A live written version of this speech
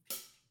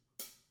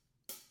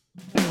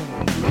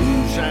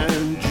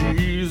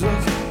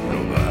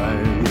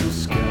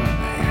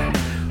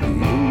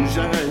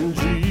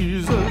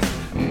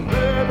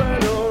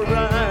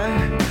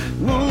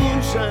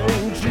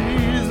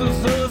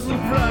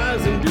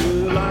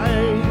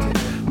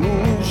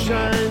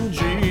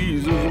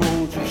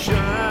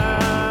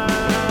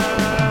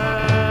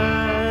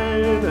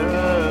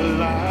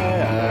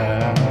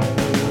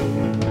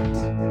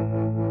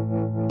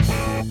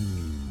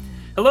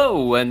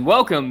and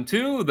welcome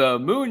to the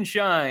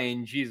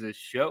Moonshine Jesus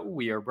Show.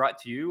 We are brought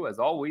to you, as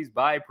always,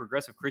 by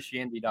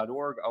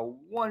progressivechristianity.org, a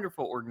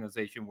wonderful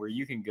organization where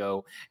you can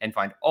go and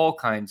find all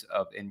kinds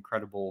of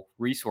incredible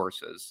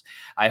resources.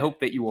 I hope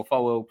that you will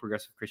follow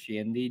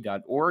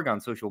progressivechristianity.org on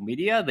social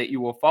media, that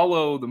you will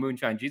follow the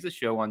Moonshine Jesus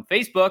Show on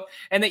Facebook,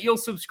 and that you'll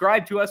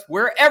subscribe to us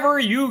wherever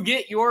you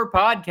get your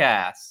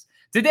podcasts.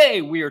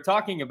 Today, we are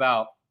talking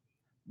about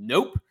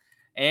Nope.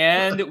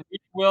 And we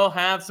will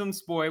have some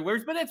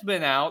spoilers, but it's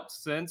been out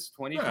since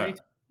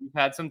 2022. You've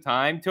had some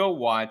time to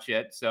watch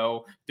it,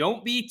 so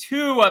don't be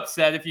too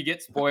upset if you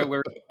get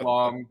spoilers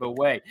along the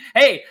way.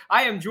 Hey,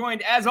 I am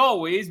joined, as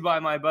always, by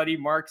my buddy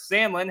Mark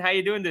Sandlin. How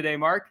you doing today,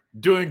 Mark?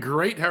 Doing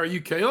great. How are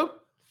you, Caleb?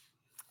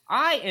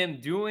 I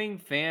am doing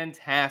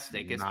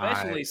fantastic,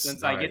 especially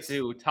since I get Nice.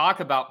 to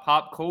talk about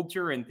pop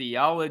culture and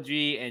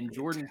theology and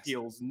Jordan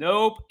Peele's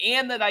Nope,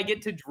 and that I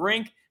get to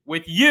drink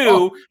with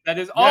you. That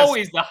is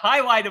always the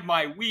highlight of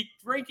my week,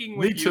 drinking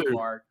with you,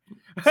 Mark.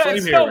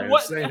 Same here, man.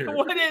 Same here.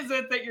 What is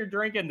it that you're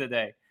drinking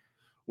today?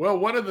 Well,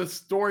 one of the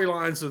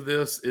storylines of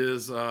this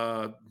is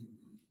that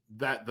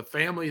the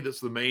family that's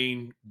the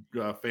main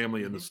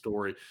family in the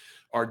story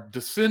are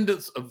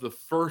descendants of the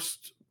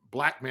first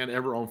Black man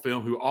ever on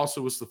film, who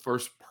also was the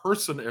first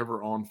person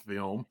ever on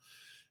film.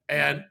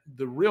 And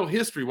the real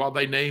history, while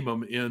they name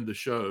them in the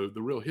show,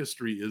 the real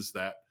history is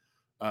that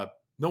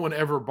no one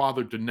ever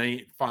bothered to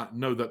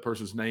know that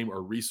person's name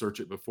or research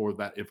it before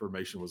that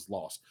information was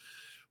lost.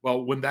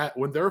 Well, when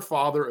their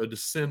father, a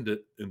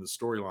descendant in the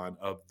storyline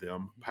of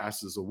them,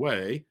 passes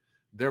away,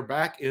 they're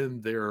back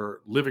in their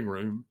living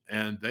room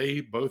and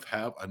they both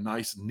have a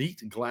nice,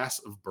 neat glass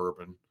of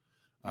bourbon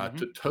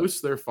to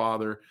toast their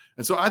father.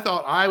 And so I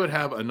thought I would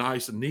have a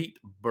nice, neat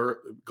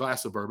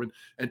glass of bourbon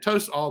and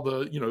toast all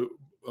the,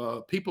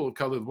 people of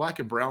color, Black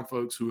and brown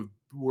folks who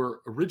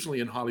were originally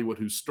in Hollywood,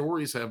 whose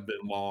stories have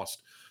been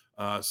lost.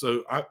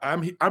 So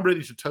I'm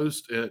ready to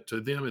toast to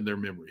them in their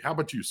memory. How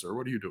about you, sir?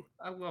 What are you doing?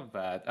 I love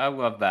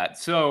that.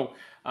 So,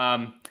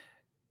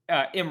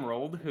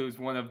 Emerald, who's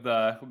one of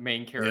the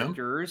main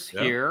characters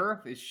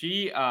here,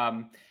 she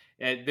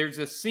there's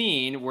a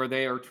scene where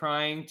they are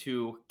trying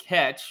to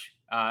catch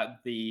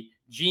the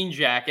jean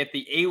jacket,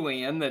 the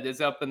alien that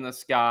is up in the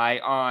sky,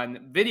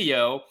 on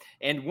video,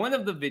 and one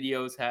of the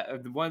video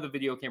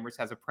cameras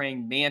has a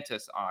praying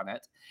mantis on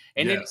it,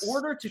 and in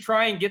order to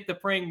try and get the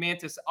praying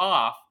mantis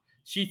off,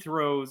 she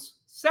throws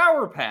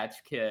Sour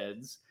Patch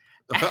Kids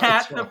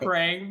at the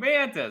praying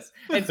mantis.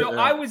 And so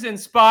I was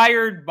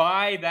inspired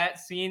by that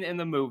scene in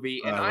the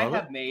movie, and I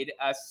have made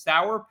a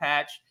Sour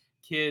Patch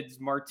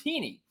Kids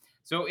martini.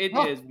 So it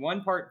is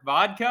 1 part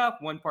vodka,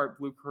 1 part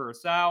blue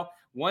curacao,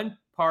 1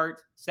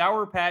 part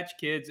Sour Patch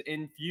Kids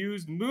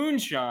infused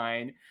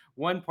moonshine,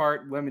 1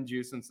 part lemon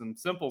juice and some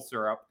simple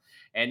syrup.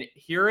 And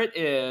here it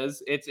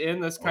is. It's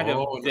in this kind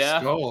of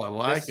death skull. I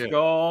like it.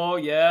 Skull,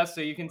 yeah. So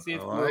you can see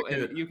it's blue,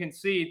 and you can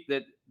see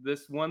that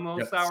this one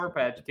little Sour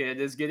Patch Kid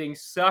is getting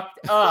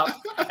sucked up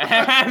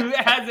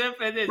as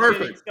if it is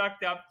getting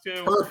sucked up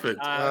to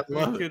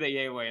the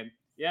alien.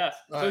 Yes.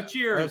 So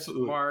cheers,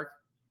 absolutely. Mark.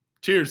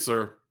 Cheers,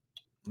 sir.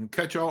 And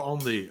catch y'all on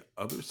the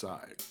other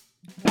side.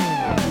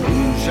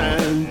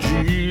 Moonshine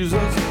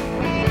Jesus.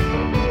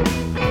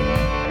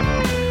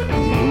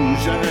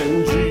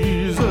 Moonshine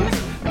Jesus.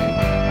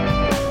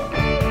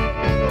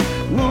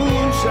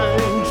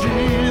 Moonshine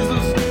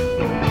Jesus.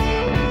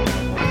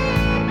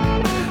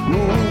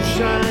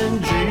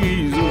 Moonshine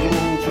Jesus,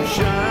 won't you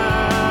shine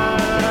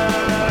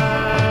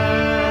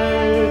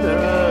a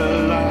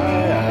light?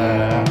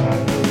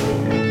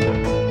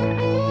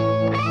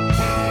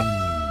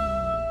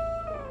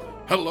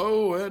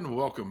 Hello and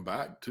welcome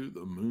back to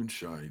the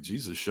Moonshine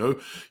Jesus Show.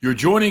 You're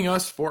joining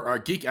us for our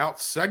Geek Out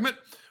segment,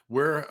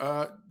 where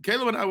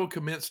Caleb and I will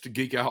commence to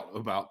geek out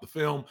about the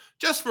film.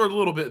 Just for a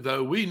little bit,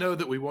 though, we know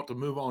that we want to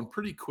move on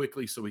pretty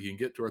quickly so we can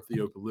get to our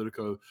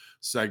Theopolitico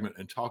segment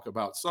and talk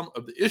about some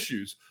of the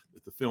issues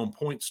that the film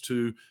points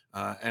to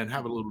and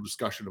have a little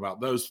discussion about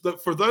those.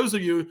 For those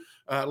of you,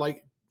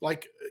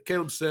 like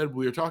Caleb said,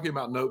 we are talking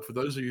about Nope. For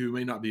those of you who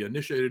may not be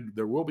initiated,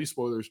 there will be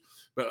spoilers,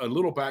 but a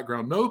little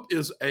background. Nope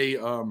is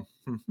a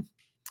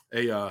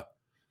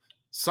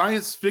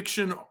science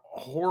fiction,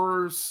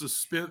 horror,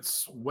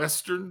 suspense,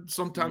 Western,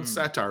 sometimes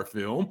satire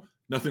film.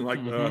 Nothing like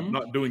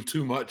not doing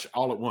too much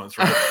all at once,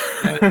 right?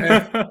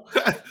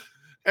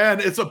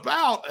 and it's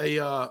about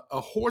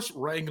a horse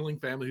wrangling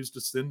family who's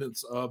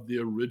descendants of the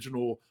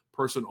original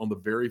person on the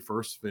very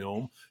first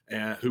film,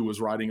 and who was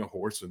riding a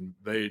horse, and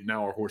they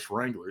now are horse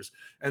wranglers.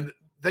 And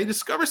they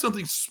discover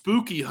something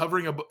spooky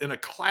hovering in a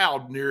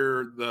cloud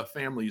near the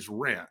family's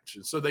ranch.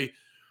 And so they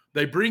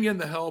bring in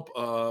the help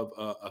of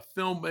a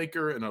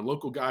filmmaker and a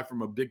local guy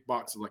from a big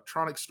box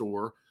electronics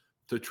store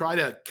to try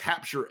to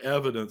capture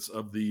evidence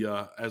of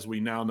the, as we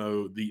now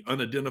know, the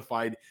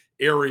unidentified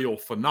aerial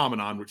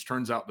phenomenon, which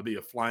turns out to be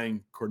a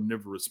flying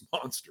carnivorous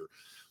monster.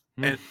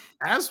 And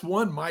as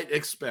one might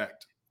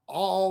expect,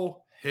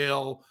 all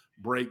hell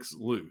breaks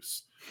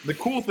loose. The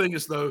cool thing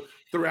is, though,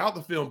 throughout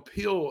the film,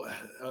 Peele,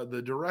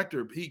 the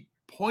director, he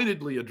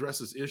pointedly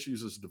addresses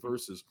issues as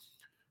diverse as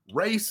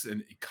race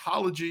and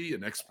ecology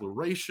and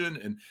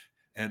exploration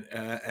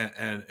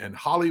and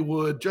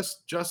Hollywood,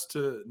 just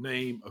to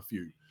name a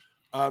few.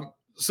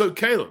 So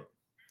Caleb,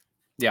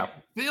 Yeah.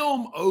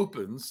 film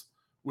opens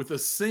with a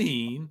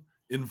scene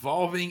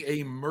involving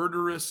a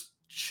murderous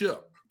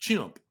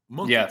chimp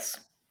monkey. Yes.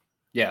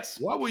 Yes.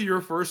 What were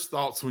your first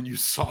thoughts when you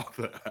saw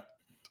that?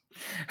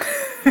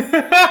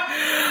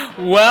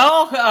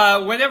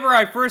 Well, whenever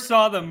I first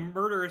saw the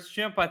murderous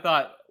chimp, I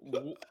thought,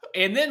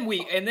 and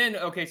then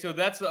okay, so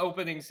that's the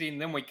opening scene.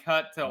 Then we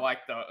cut to like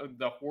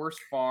the horse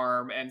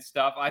farm and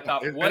stuff. I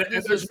thought, what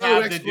does this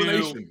have to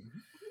do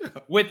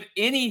with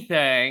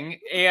anything?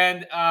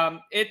 And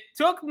it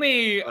took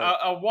me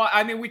a while.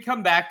 I mean, we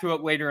come back to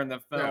it later in the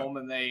film,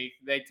 and they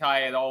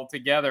tie it all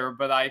together.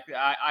 But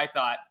I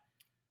thought,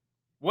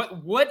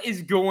 what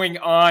is going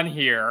on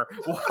here?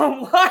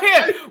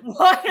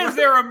 Why is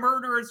there a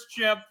murderous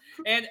chimp?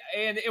 And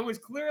it was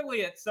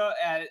clearly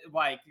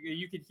like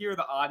you could hear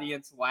the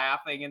audience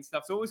laughing and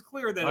stuff. So it was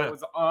clear that it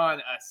was on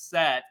a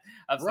set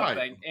of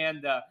something.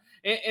 And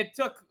it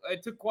took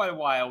quite a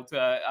while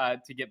to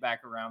get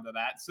back around to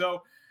that.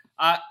 So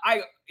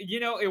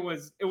it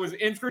was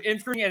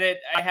interesting, and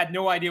I had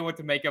no idea what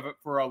to make of it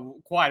for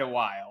quite a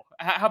while.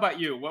 How about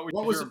you? What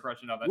was your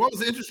impression of it? What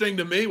was interesting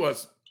to me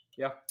was,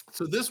 yeah.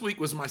 So this week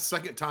was my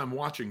second time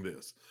watching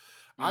this.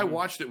 Mm-hmm. I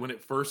watched it when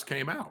it first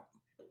came out.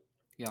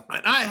 Yeah.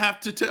 And I have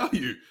to tell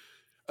you,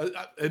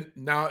 and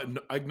now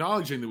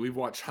acknowledging that we've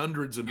watched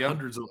hundreds and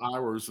hundreds of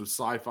hours of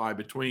sci-fi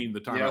between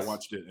the time I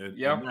watched it and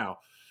now,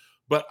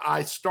 but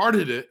I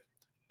started it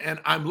and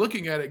I'm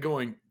looking at it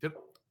going, did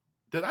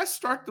I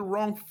start the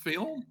wrong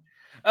film?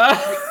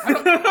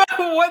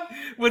 What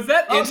was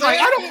that? I was like,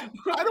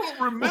 I don't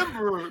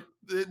remember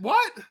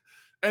what.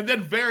 And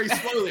then very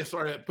slowly I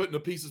started putting the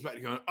pieces back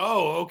and going,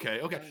 oh, okay.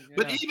 Yeah.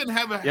 But even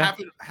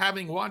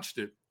having watched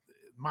it,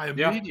 my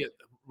immediate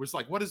was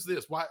like, what is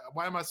this? Why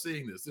am I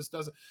seeing this? This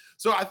doesn't.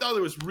 So I thought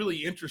it was really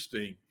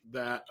interesting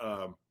that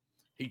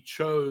he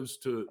chose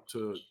to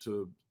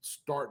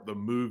start the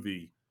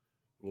movie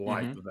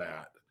like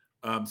that.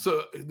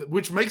 So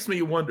which makes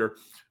me wonder,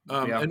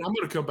 and I'm going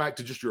to come back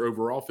to just your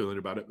overall feeling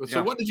about it.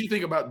 So what did you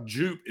think about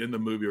Jupe in the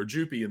movie, or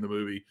Jupie in the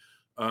movie?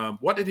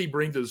 What did he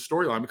bring to the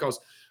storyline? Because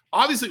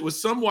obviously it was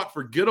somewhat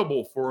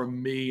forgettable for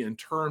me in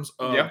terms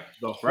of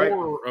the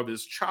horror of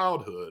his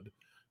childhood.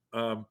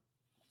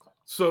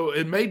 So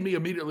it made me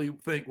immediately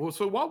think, well,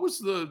 so what was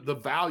the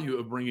value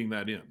of bringing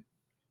that in?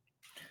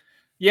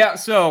 Yeah.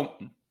 So,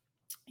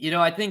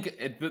 I think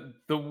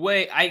the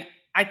way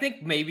I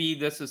think maybe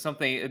this is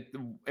something,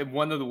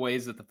 one of the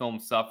ways that the film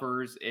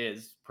suffers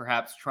is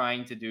perhaps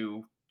trying to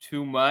do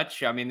too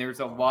much. I mean, there's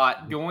a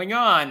lot going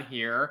on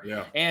here.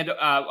 Yeah. And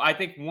I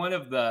think one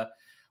of the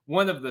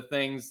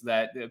things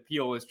that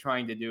Peele is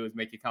trying to do is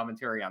make a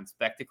commentary on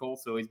spectacle.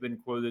 So he's been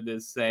quoted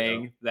as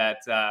saying that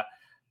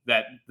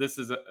this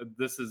is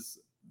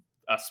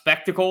a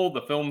spectacle.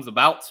 The film's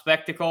about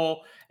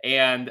spectacle,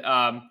 and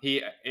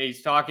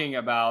he's talking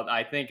about,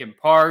 I think, in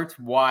part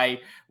why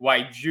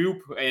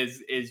Jupe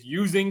is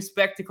using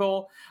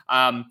spectacle.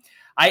 I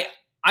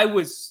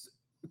was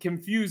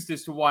confused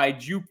as to why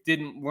Jupe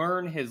didn't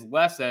learn his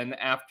lesson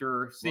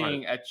after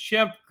seeing a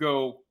chimp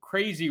go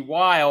crazy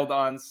wild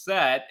on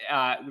set.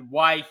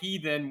 Why he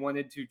then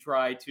wanted to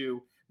try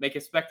to make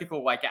a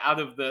spectacle like out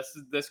of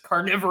this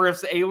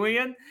carnivorous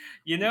alien,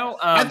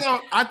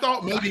 I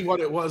thought maybe what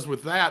it was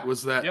with that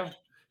was that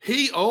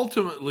he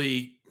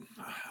ultimately,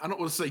 I don't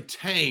want to say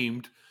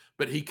tamed,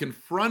 but he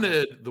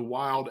confronted the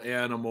wild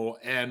animal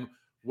and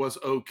was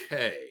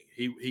okay.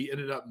 He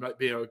ended up not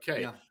being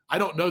okay. Yeah. I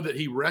don't know that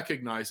he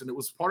recognized, and it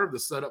was part of the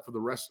setup for the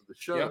rest of the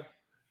show,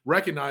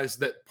 recognized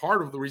that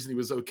part of the reason he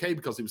was okay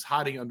because he was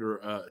hiding under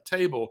a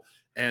table,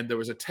 and there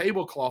was a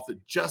tablecloth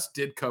that just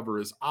did cover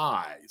his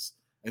eyes.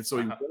 And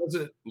so he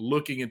wasn't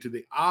looking into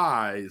the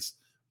eyes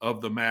of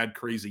the mad,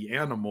 crazy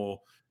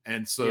animal.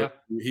 And so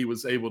he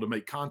was able to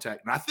make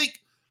contact. And I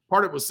think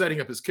part of it was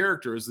setting up his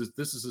character is that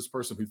this is this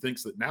person who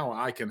thinks that now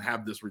I can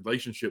have this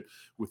relationship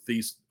with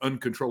these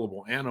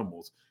uncontrollable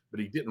animals. But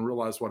he didn't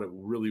realize what it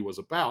really was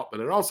about. But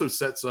it also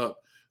sets up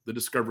the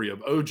discovery of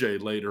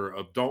OJ later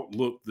of don't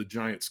look the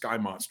giant sky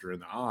monster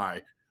in the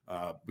eye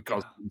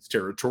because it's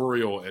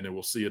territorial and it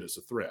will see it as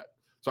a threat.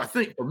 So I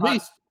think for me,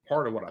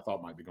 part of what I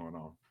thought might be going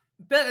on.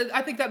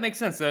 I think that makes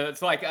sense.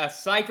 It's like a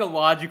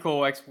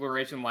psychological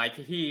exploration. Like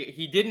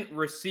he didn't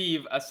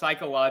receive a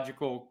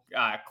psychological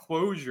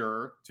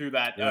closure to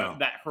that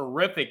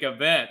horrific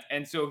event,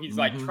 and so he's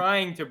like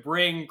trying to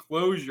bring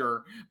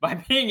closure by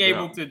being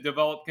able to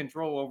develop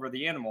control over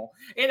the animal.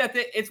 And I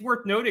think it's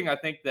worth noting, I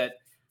think, that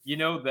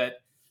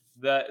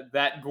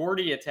that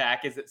Gordy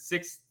attack is at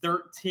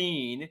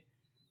 6:13.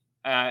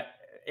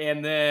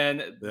 And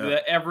then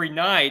every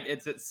night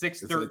it's at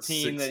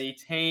 6:13 that he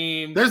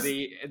tamed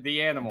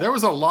the animal. There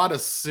was a lot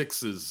of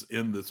sixes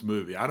in this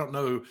movie. I don't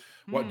know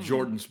what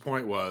Jordan's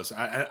point was.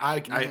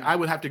 I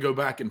would have to go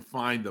back and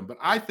find them, but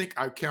I think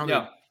I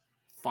counted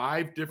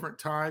 5 different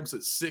times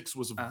that 6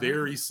 was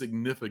very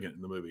significant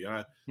in the movie.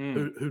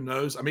 Who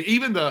knows? I mean,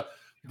 even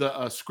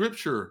the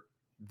scripture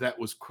that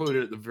was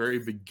quoted at the very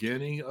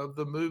beginning of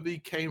the movie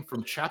came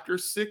from chapter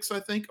 6,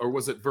 I think, or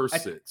was it verse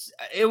 6?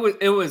 It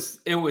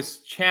was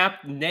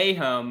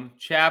Nahum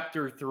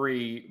chapter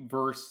 3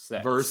 verse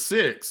 6. Verse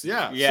 6.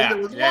 Yeah. See, Yeah,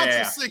 there was yeah, lots of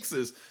yeah,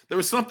 sixes. There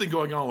was something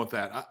going on with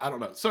that. I don't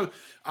know. So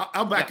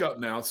I'll yeah, back up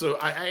now. So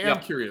I am yeah.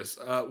 curious.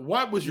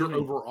 What was your Mhm.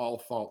 overall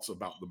thoughts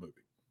about the movie?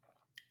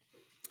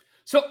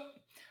 So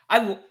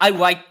I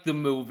like the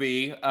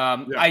movie.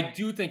 Yeah. I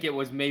do think it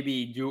was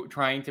maybe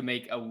trying to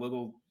make a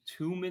little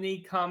too many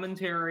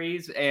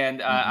commentaries, and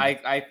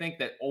Mhm. I think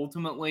that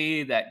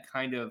ultimately it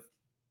kind of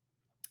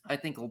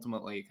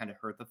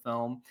hurt the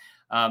film.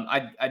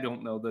 I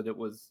don't know that it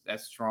was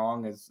as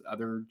strong as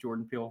other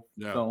Jordan Peele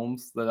Yeah.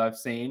 films that I've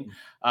seen,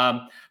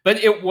 but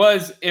it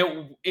was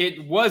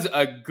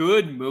a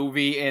good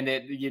movie, and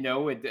it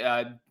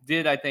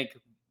did, I think,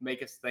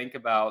 make us think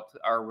about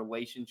our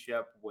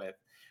relationship with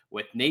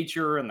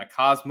nature and the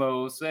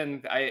cosmos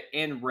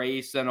and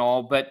race and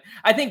all. But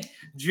I think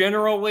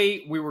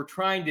generally we were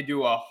trying to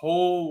do a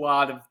whole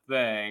lot of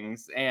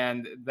things,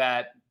 and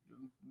that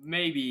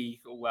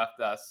maybe left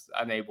us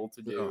unable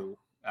to Yeah. do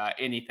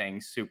anything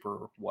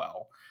super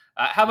well.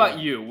 How about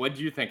Yeah. you? What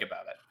did you think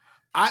about it?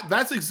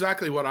 That's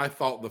exactly what I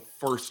thought the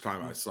first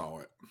time I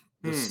saw it.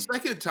 The Hmm.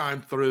 second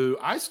time through,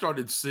 I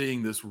started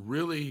seeing this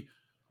really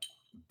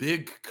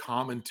big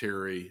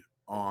commentary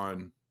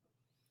on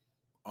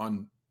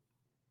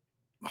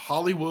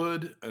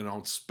Hollywood and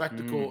on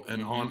spectacle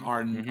and on Mm-hmm.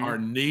 our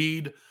Mm-hmm.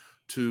 need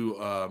to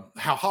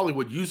how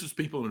Hollywood uses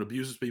people and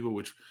abuses people,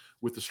 which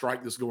with the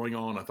strike that's going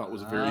on, I thought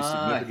was very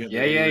significant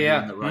Yeah, that we yeah, were doing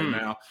yeah. that right Hmm.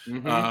 now.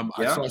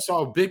 Mm-hmm. Yeah. I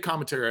saw a big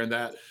commentary on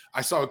that.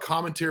 I saw a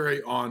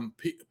commentary on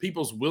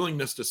people's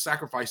willingness to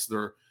sacrifice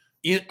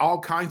all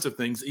kinds of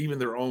things, even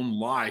their own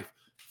life,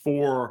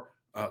 for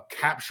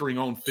capturing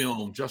on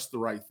film just the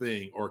right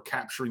thing or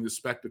capturing the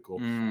spectacle,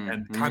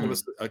 and kind of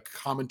Mm-hmm. a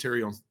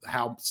commentary on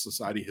how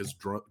society has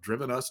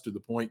driven us to the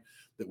point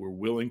that we're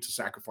willing to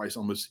sacrifice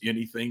almost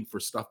anything for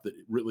stuff that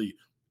really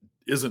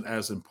isn't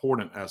as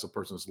important as a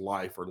person's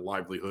life or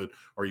livelihood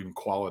or even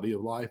quality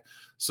of life.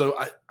 So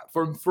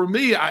for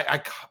me,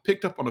 I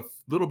picked up on a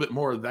little bit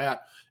more of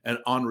that, and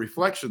on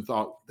reflection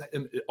thought that,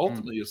 and it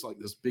ultimately is like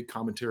this big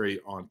commentary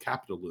on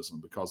capitalism,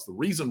 because the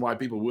reason why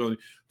people are willing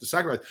to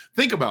sacrifice,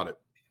 think about it.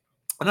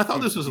 And I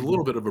thought this was a Mm-hmm.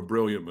 little bit of a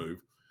brilliant move.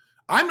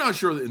 I'm not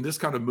sure that in this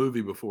kind of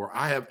movie before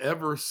I have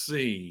ever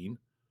seen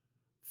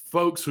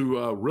folks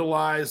who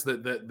realize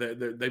that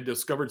they've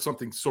discovered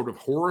something sort of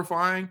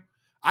horrifying.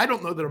 I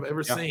don't know that I've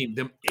ever Yeah. seen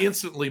them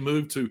instantly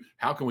move to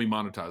how can we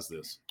monetize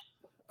this.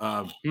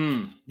 Um,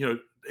 Hmm.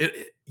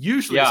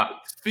 Usually it's Yeah.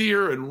 like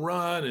fear and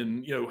run,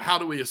 and how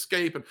do we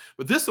escape?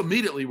 But this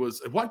immediately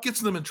was what gets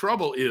them in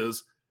trouble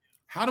is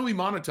how do we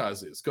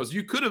monetize this? Because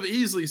you could have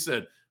easily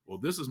said, well,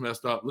 this is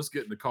messed up. Let's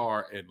get in the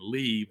car and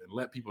leave and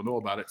let people know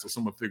about it so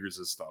someone figures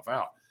this stuff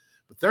out.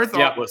 But their thought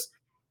Yeah. was,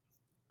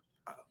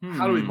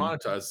 how do we Hmm.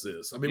 monetize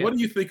this? I mean, what Yeah.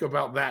 do you think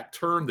about that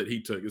turn that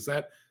he took? Is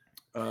that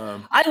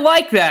I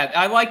like that.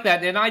 I like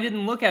that, and I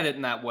didn't look at it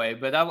in that way,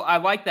 but I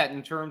like that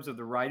in terms of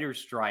the writers'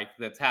 strike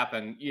that's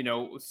happened.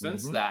 mhm.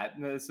 Since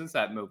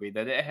that movie,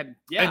 that it had. And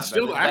Yeah,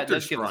 still the that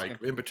actors does give us.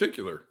 strike in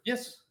particular?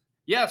 Yes.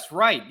 Yes,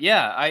 right.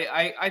 Yeah,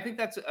 I think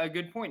that's a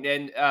good point,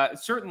 and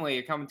certainly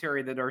a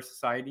commentary that our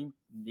society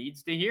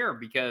needs to hear,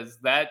 because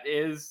that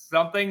is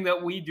something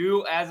that we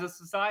do as a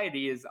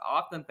society, is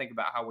often think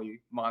about how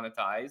we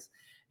monetize,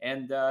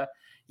 and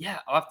yeah,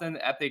 often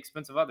at the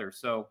expense of others.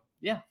 So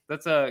yeah,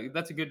 that's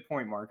a good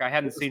point, Mark. I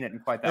hadn't seen it in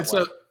quite And that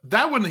way. so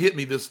that one hit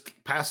me this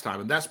past time,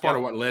 and that's part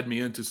of Yep. what led me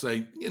into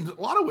saying, in a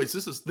lot of ways,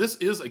 this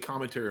is a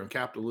commentary on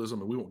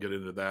capitalism, and we won't get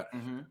into that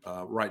Hmm.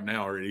 right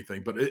now or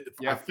anything. But I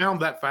Yep. found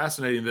that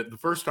fascinating that the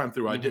first time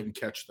through I Hmm. didn't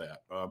catch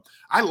that.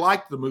 I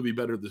liked the movie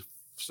better the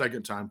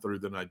second time through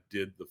than I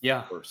did the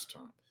Yeah. first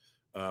time.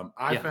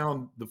 I Yeah.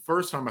 found the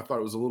first time I thought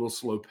it was a little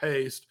slow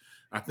paced.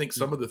 I think Mm.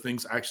 some of the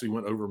things actually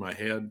went over my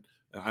head.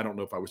 I don't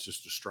know if I was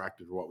just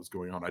distracted or what was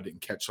going on. I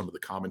didn't catch some of the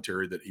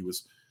commentary that he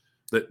was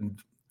that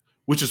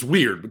which is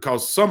weird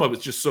because some of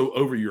it's just so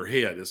over your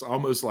head. It's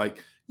almost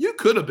like you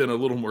could have been a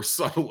little more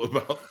subtle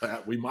about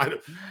that. We might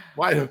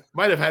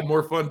have had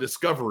more fun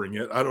discovering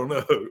it. I don't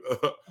know.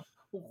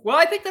 Well,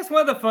 I think that's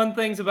one of the fun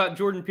things about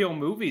Jordan Peele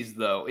movies,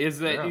 though, is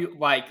that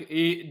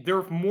Yeah.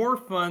 they're more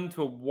fun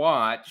to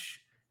watch,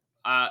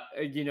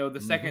 the Hmm.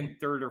 second,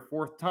 third, or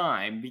fourth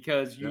time,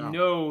 because you Yeah.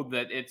 know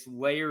that it's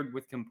layered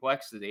with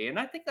complexity, and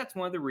I think that's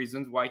one of the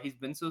reasons why he's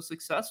been so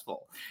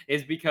successful,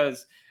 is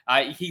because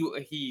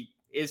he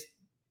is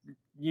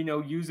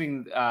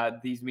using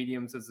these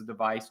mediums as a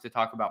device to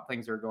talk about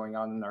things that are going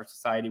on in our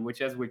society,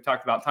 which, as we've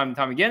talked about time and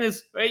time again,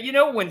 is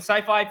when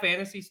sci-fi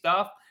fantasy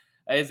stuff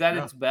is at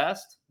Yeah. its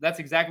best. That's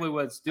exactly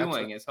what it's That's it.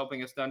 doing, is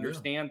helping us to Yeah.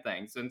 understand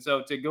things. And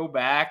so to go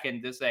back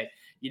and to say,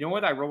 you know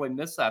what, I really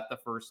missed that the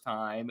first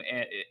time,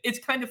 and it's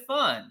kind of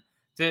fun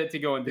to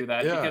go and do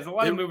that, Yeah. because a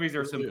lot It of movies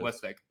are really is.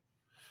 simplistic.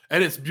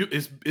 And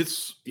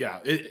it's yeah,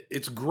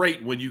 it's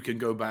great when you can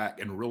go back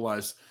and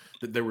realize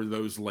that there were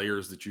those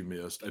layers that you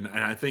missed. And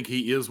I think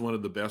he is one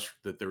of the best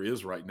that there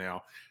is right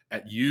now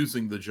at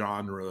using the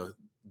genre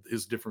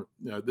his different,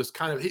 this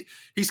kind of,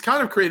 he's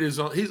kind of created his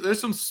own. There's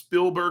some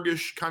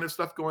Spielbergish kind of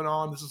stuff going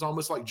on. This is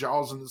almost like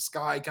Jaws in the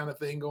Sky kind of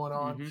thing going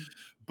on. Mm-hmm.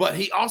 But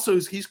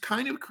he's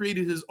kind of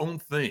created his own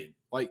thing.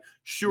 Like,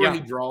 sure, he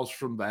draws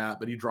from that,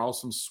 but he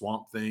draws some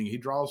Swamp Thing. He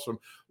draws from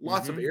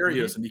lots of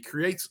areas, and he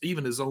creates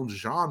even his own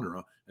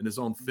genre and his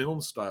own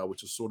film style,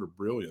 which is sort of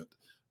brilliant.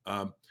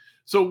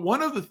 So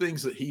one of the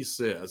things that he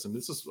says, and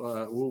this is,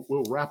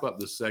 we'll wrap up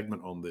this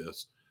segment on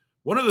this.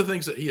 One of the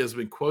things that he has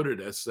been quoted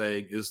as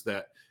saying is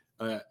that,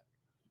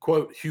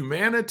 quote,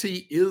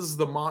 humanity is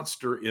the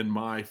monster in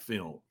my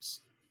films.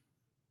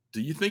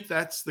 Do you think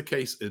that's the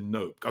case in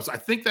Nope? Because I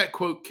think that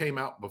quote came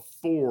out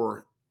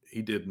before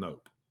he did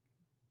Nope.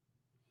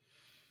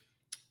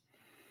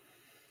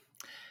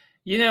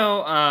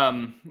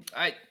 I'm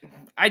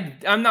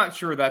not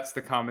sure that's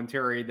the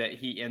commentary that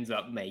he ends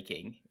up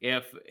making.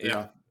 If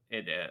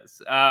it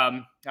is,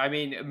 I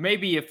mean,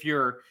 maybe if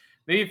your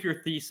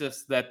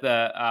thesis that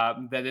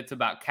that it's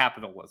about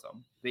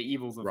capitalism, the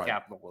evils of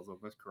capitalism,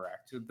 is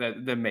correct,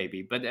 then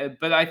maybe.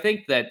 But I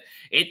think that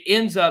it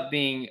ends up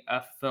being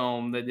a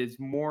film that is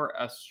more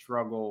a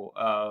struggle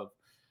of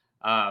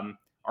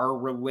our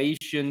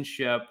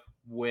relationship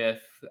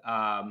with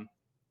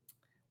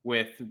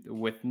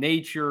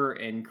nature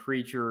and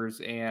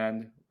creatures,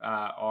 and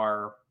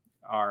our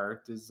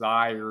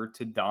desire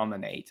to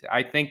dominate.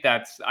 I think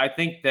that's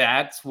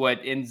what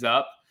ends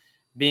up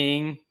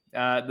being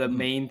the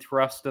main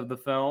thrust of the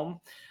film,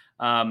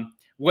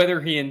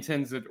 whether he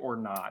intends it or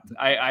not.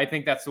 I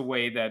think that's the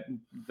way that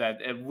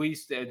at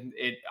least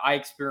I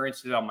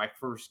experienced it on my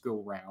first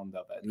go round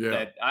of it.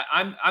 That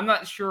I'm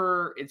not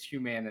sure it's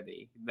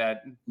humanity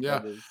that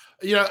is.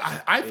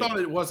 I thought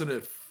it wasn't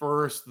at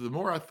first. The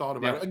more I thought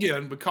about it,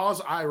 again,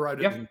 because I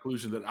arrived at the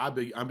conclusion that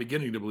I'm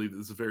beginning to believe that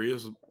this very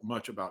is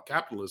much about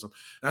capitalism,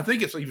 and I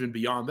think it's even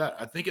beyond that.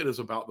 I think it is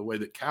about the way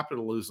that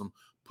capitalism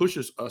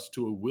pushes us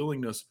to a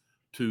willingness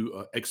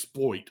to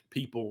exploit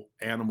people,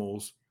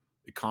 animals,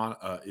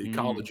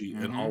 ecology,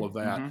 and all of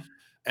that.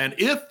 And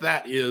if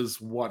that is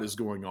what is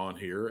going on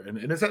here, and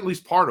it's at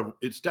least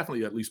it's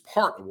definitely at least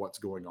part of what's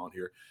going on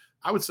here,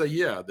 I would say,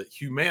 that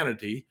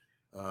humanity,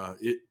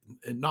 and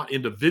not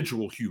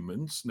individual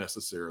humans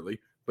necessarily,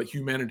 but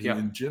humanity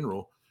in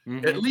general,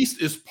 at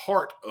least is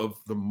part of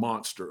the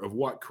monster of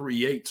what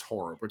creates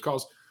horror.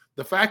 Because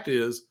the fact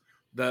is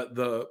that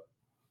the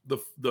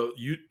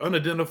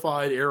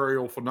unidentified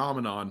aerial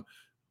phenomenon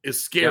is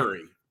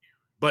scary,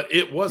 but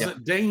it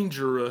wasn't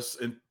dangerous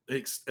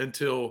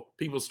until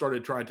people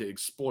started trying to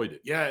exploit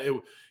it.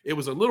 It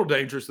was a little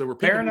dangerous. There were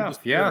people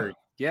disappearing.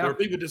 There were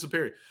people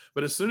disappearing.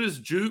 But as soon as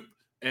Jupe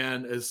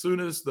and as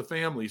soon as the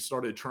family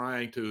started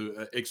trying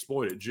to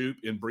exploit it, Jupe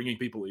in bringing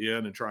people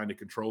in and trying to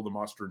control the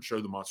monster and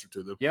show the monster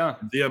to them,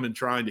 them and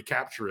trying to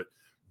capture it,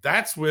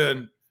 that's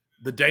when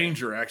the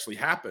danger actually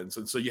happens.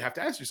 And so you have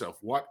to ask yourself,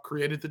 what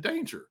created the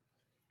danger?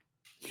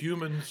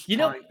 Humans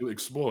trying to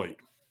exploit.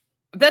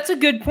 That's a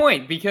good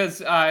point,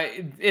 because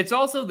it's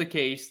also the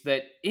case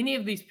that any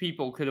of these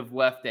people could have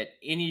left at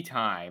any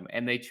time,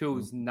 and they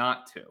chose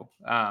not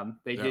to.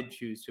 They did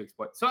choose to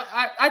exploit. So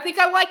I think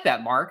I like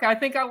that, Mark. I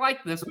think I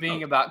like this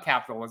being about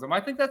capitalism. I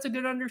think that's a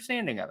good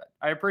understanding of it.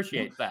 I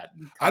appreciate that.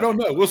 I don't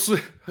know. We'll see.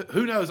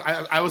 Who knows?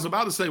 I was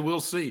about to say we'll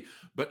see,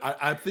 but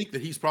I think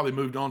that he's probably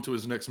moved on to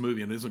his next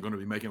movie and isn't going to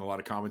be making a lot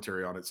of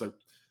commentary on it. So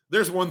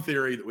there's one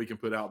theory that we can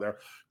put out there,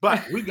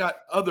 but we've got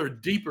other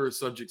deeper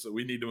subjects that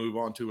we need to move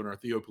on to in our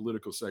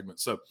theopolitical segment.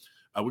 So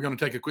we're going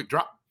to take a quick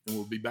drop, and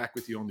we'll be back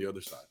with you on the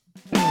other side.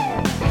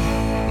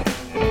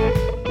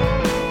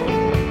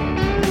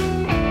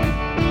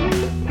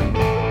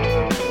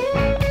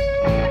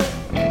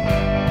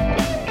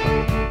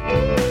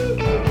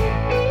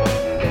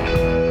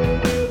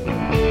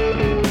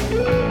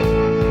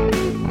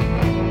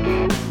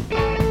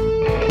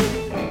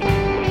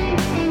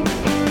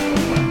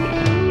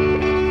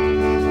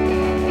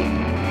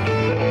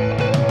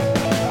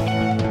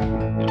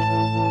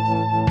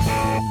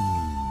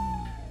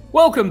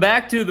 Welcome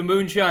back to the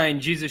Moonshine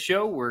Jesus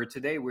Show, where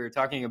today we're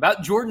talking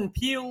about Jordan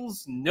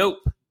Peele's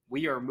Nope.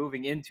 We are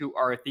moving into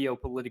our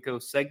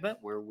Theopolitico segment,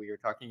 where we are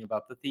talking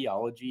about the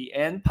theology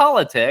and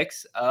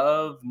politics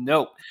of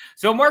Nope.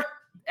 So, Mark,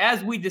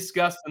 as we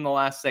discussed in the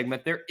last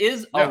segment, there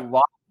is a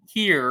lot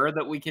here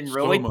that we can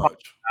really talk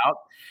about.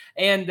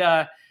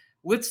 And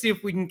let's see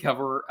if we can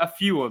cover a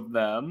few of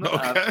them.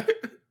 Okay.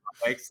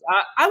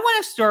 I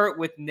want to start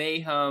with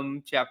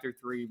Nahum chapter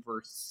 3,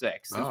 verse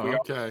 6.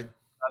 Okay.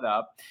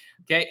 Up.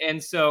 Okay,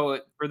 and so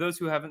for those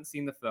who haven't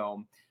seen the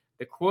film,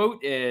 the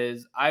quote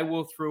is, "I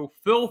will throw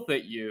filth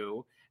at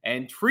you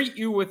and treat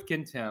you with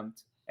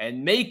contempt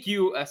and make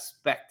you a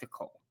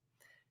spectacle."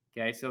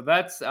 Okay, so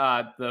that's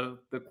the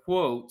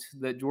quote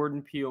that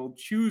Jordan Peele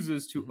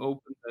chooses to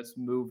open this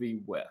movie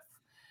with.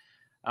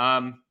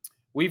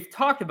 We've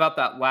talked about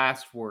that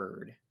last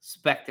word,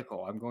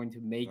 spectacle. I'm going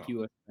to make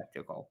you a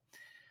spectacle.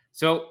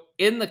 So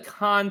in the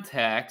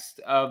context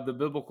of the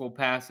biblical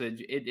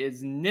passage, it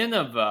is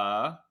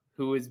Nineveh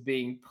who is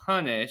being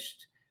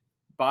punished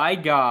by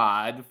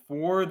God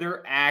for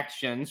their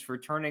actions, for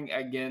turning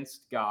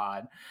against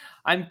God.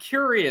 I'm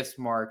curious,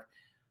 Mark,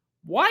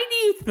 Why do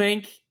you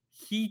think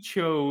he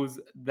chose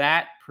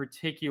that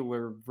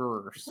particular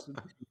verse to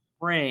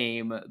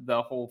frame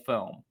the whole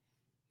film?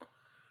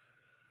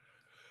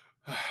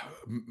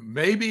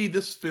 Maybe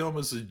this film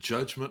is a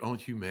judgment on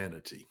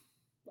humanity.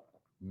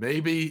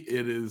 Maybe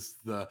it is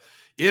the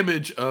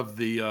image of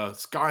the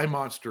sky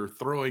monster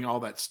throwing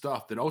all that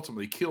stuff that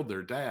ultimately killed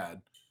their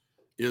dad,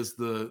 is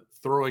the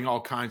throwing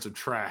all kinds of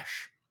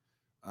trash.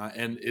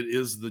 And it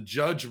is the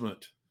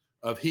judgment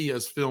of he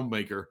as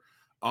filmmaker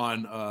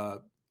on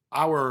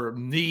our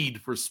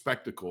need for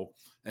spectacle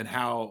and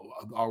how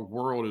our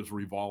world is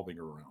revolving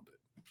around it.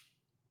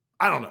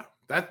 I don't know.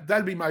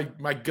 That'd be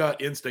my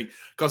gut instinct,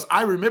 because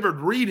I remembered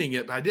reading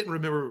it, but I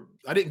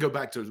didn't go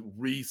back to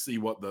see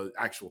what the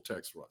actual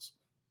text was.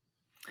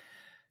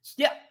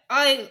 Yeah,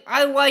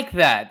 I like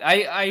that.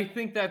 I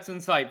think that's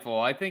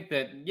insightful. I think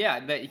that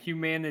that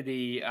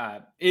humanity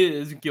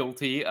is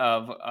guilty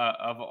of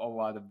a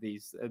lot of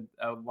these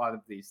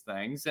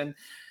things, and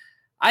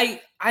I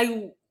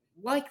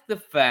like the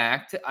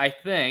fact. I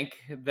think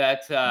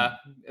that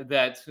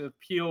that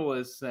Peele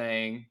is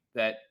saying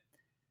that,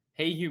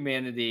 hey,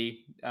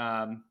 humanity,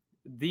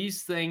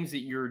 these things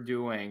that you're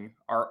doing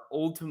are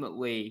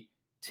ultimately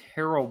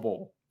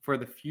terrible for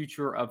the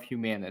future of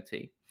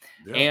humanity.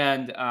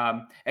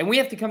 Yeah. And we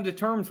have to come to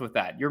terms with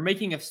that. You're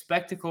making a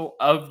spectacle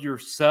of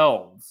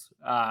yourselves,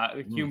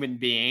 human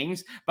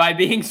beings, by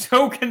being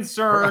so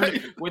concerned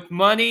Right. with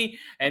money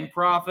and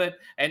profit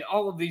and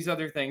all of these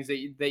other things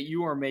that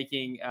you are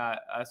making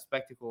a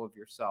spectacle of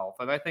yourself.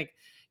 And I think,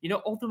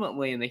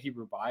 ultimately in the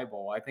Hebrew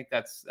Bible, I think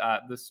that's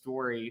the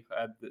story.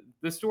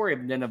 The story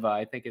of Nineveh,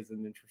 I think, is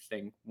an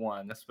interesting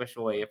one,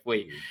 especially if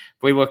we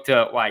look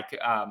to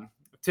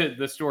to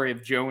the story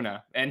of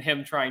Jonah and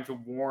him trying to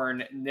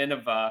warn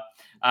Nineveh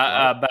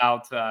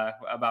about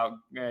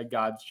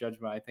God's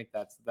judgment. I think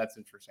that's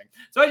interesting.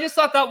 So I just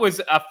thought that was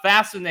a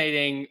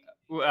fascinating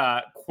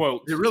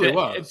quote. It really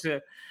was.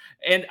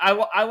 And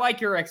I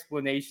like your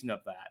explanation of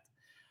that.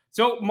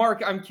 So,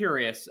 Mark, I'm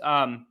curious.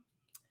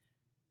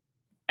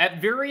 At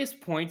various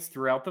points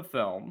throughout the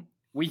film,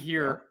 we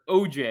hear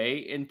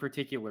OJ in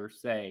particular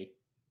say,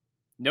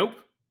 "Nope."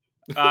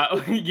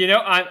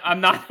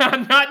 I'm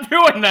not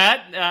doing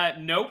that.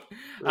 Nope.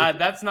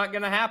 That's not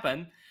going to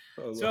happen.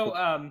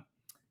 So,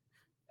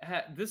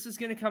 this is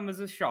going to come as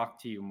a shock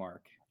to you,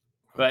 Mark.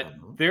 But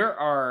there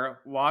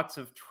are lots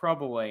of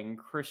troubling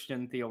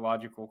Christian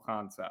theological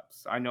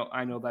concepts. I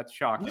know that's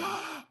shocking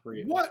for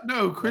you. What?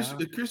 No,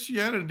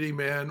 Christianity,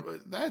 man.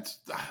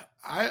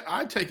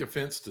 I take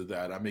offense to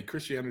that. I mean,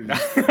 Christianity.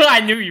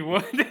 I knew you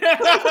would.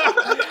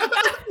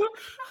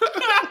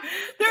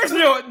 There's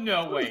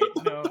no way.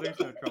 No, there's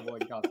no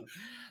troubling concepts.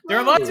 There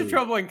are lots of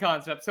troubling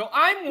concepts. So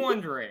I'm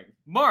wondering,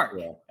 Mark,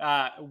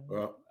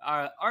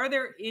 are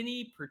there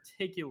any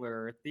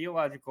particular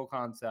theological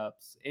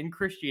concepts in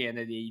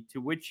Christianity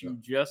to which you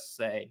just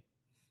say,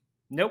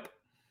 nope?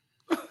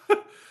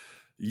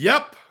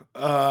 Yep.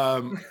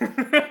 One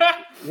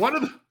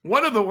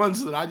of the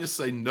ones that I just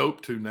say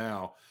nope to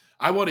now,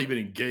 I won't even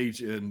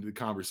engage in the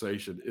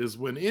conversation, is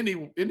when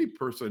any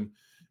person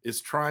is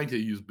trying to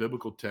use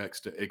biblical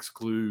text to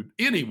exclude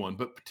anyone,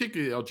 but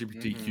particularly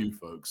LGBTQ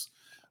folks.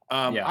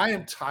 I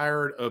am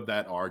tired of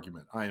that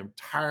argument. I am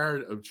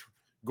tired of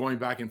going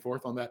back and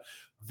forth on that.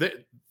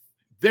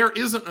 There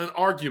isn't an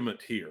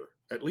argument here,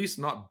 at least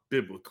not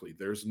biblically.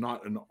 There's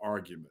not an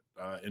argument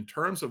in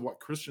terms of what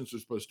Christians are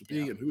supposed to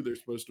be and who they're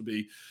supposed to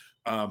be.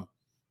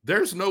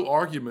 There's no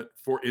argument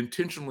for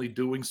intentionally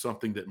doing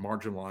something that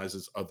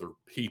marginalizes other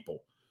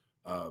people.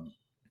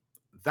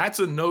 That's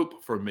a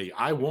nope for me.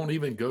 I won't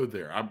even go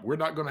there. We're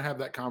not going to have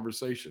that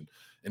conversation.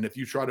 And if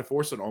you try to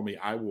force it on me,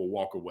 I will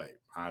walk away.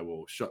 I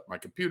will shut my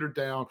computer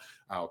down.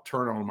 I'll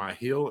turn on my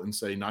heel and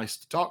say, nice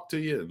to talk to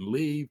you, and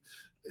leave.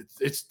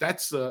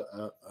 That's a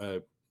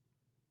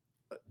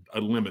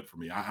limit for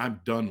me.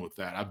 I'm done with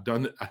that. I've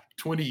done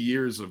 20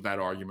 years of that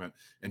argument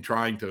and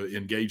trying to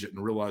engage it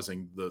and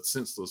realizing the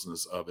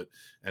senselessness of it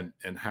and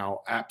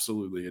how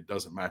absolutely it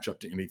doesn't match up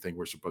to anything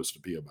we're supposed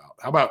to be about.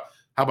 How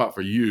about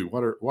for you?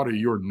 What are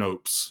your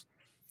nopes?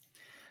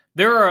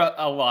 There are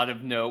a lot of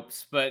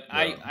nopes, but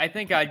I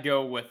think I'd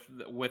go with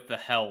the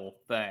hell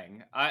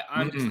thing.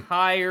 I'm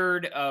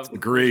tired of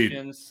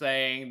Christians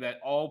saying that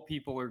all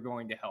people are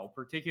going to hell,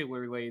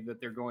 particularly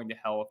that they're going to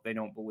hell if they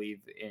don't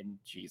believe in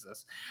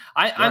Jesus.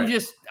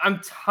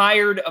 I'm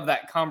tired of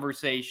that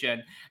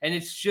conversation, and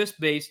it's just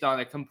based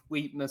on a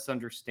complete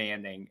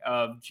misunderstanding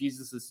of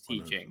Jesus's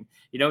teaching.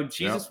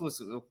 Jesus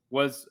was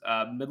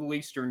a Middle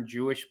Eastern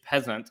Jewish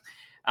peasant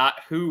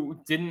who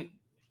didn't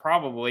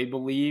probably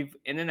believe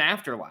in an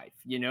afterlife.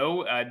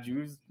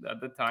 Jews at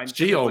the time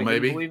didn't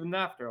believe in the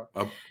afterlife.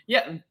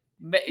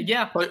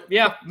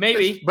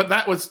 Maybe. But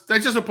that's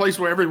just a place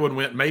where everyone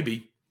went.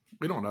 Maybe,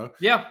 we don't know.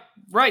 Yeah,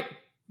 right.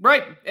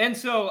 Right. And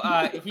so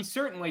he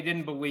certainly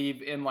didn't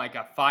believe in like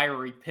a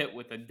fiery pit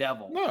with a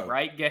devil, No,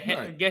 right?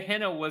 right.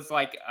 Gehenna was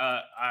like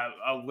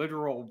a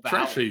literal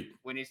Trash valley heap.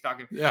 when he's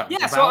talking. Yeah, Yeah.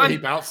 the So valley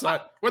heap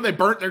outside where they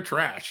burnt their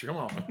trash. Come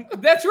on.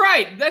 that's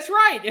right. That's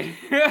right.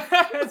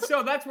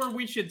 So that's where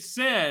we should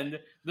send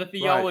the Right.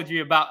 theology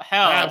about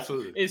hell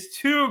Absolutely. is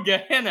to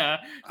Gehenna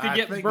to I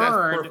get think that's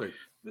burned. perfect.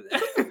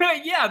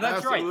 Yeah,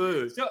 that's right.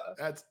 Absolutely. So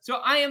That's so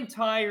I am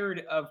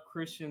tired of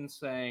Christians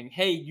saying,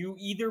 "Hey, you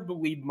either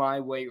believe my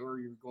way or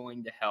you're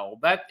going to hell."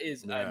 That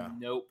is a yeah,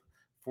 nope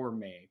for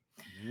me.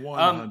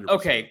 100%.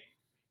 Okay.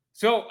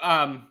 So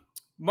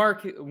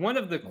Mark, one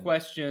of the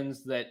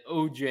questions that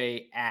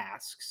OJ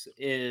asks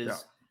Yeah.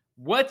 is,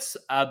 "What's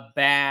a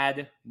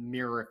bad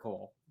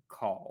miracle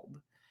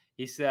called?"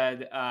 He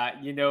said,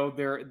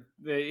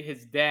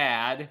 his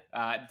dad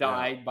Yeah.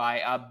 died by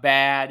a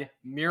bad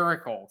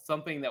miracle,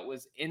 something that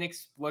was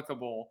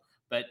inexplicable,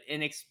 but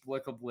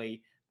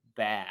inexplicably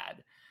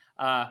bad.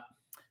 Uh,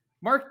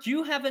 Mark, do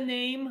you have a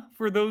name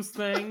for those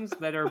things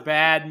that are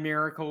bad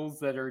miracles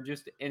that are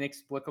just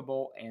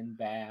inexplicable and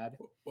bad?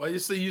 Well, you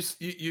see,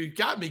 you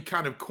got me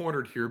kind of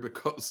cornered here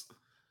because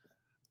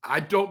I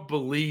don't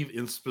believe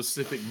in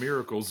specific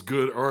miracles,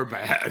 good or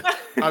bad.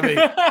 I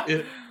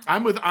mean,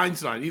 I'm with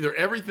Einstein. Either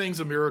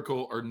everything's a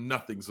miracle or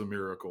nothing's a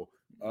miracle.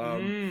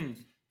 Mm,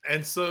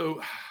 And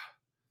so,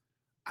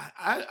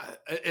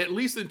 at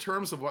least in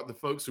terms of what the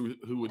folks who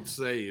would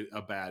say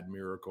a bad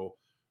miracle,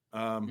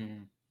 um,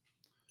 mm,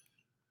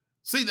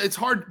 see, it's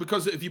hard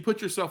because if you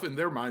put yourself in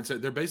their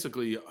mindset, they're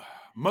basically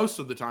most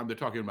of the time they're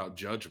talking about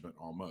judgment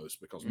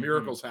almost because mhm.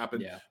 miracles happen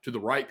Yeah, to the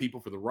right people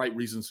for the right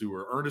reasons who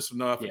were earnest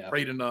enough and yeah,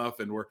 prayed enough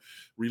and were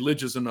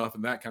religious enough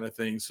and that kind of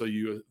thing. So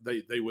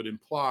they would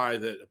imply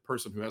that a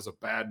person who has a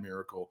bad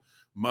miracle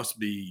must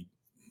be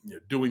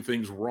doing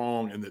things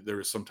wrong and that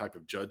there is some type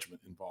of judgment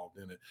involved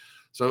in it.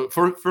 So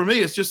for me,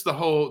 it's just the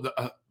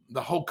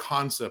whole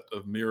concept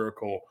of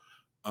miracle.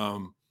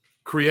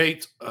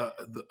 Create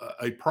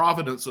a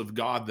providence of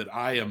God that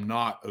I am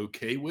not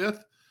okay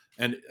with,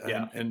 and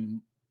yeah,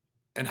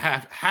 and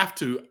have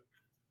to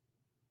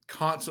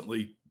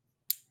constantly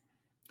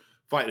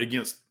fight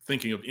against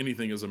thinking of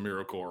anything as a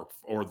miracle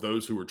or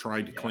those who are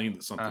trying to yeah. claim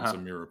that something's Uh-huh.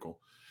 a miracle.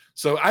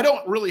 So I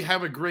don't really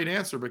have a great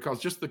answer because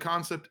just the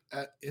concept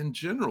in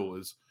general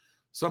is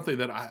something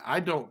that I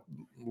don't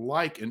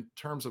like in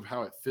terms of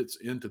how it fits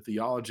into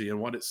theology and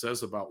what it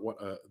says about what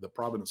the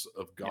providence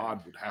of Yeah.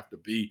 God would have to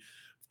be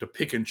to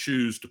pick and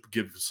choose to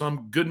give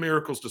some good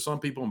miracles to some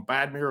people and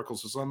bad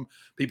miracles to some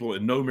people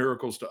and no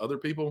miracles to other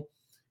people.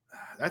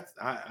 That's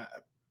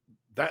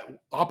that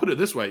I'll put it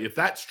this way: if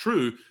that's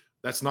true,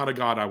 that's not a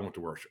God I want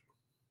to worship.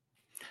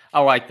 I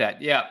like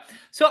that. Yeah.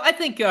 So I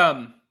think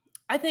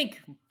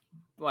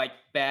like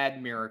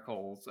bad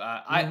miracles. Hmm.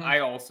 I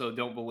also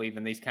don't believe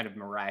in these kind of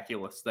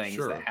miraculous things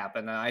that Sure.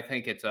 happen. And I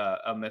think it's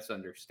a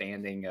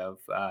misunderstanding of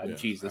Yeah,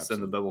 Jesus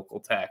and the absolutely. biblical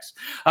text.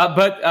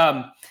 But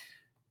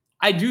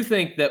I do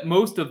think that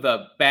most of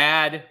the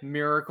bad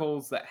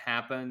miracles that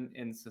happen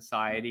in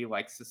society,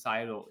 like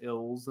societal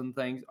ills and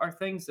things, are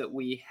things that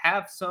we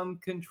have some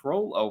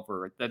control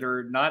over that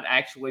are not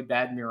actually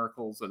bad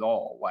miracles at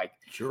all. Like,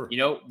 Sure.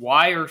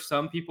 why are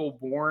some people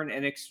born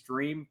in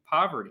extreme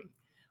poverty?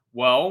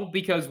 Well,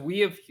 because we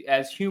have,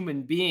 as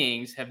human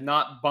beings, have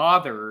not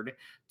bothered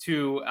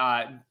to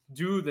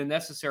do the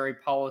necessary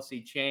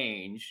policy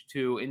change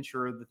to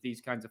ensure that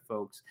these kinds of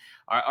folks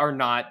are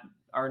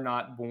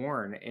not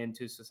born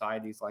into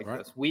societies like Right.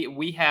 this.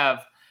 We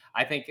have,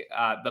 I think,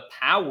 the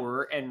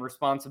power and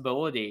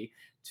responsibility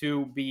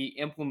to be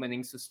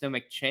implementing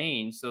systemic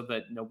change so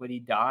that nobody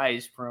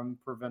dies from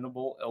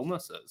preventable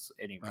illnesses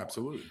anymore.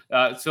 Absolutely.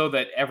 So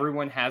that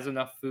everyone has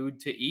enough food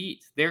to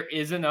eat. There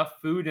is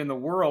enough food in the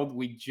world.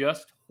 We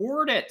just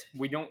hoard it.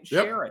 We don't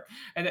Yep. share it.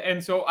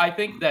 And so I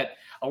think that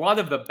a lot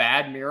of the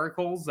bad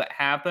miracles that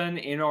happen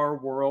in our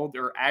world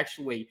are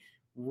actually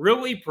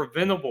really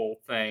preventable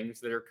things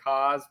that are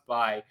caused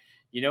by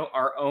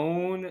our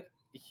own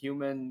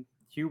human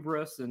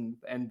hubris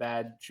and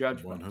bad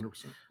judgment.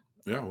 100%.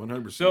 Yeah,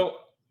 100%.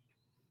 So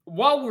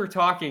while we're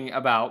talking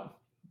about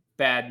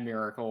bad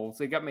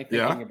miracles, it got me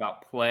thinking Yeah.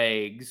 about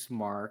plagues,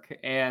 Mark.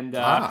 And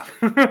Ah,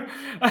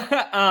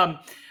 um,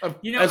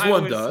 as I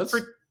one was does.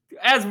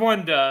 as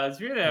one does,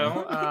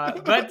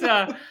 but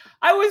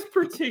I was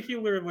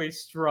particularly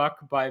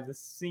struck by the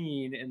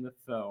scene in the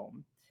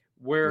film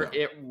where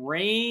Yeah. it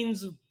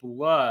rains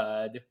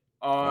blood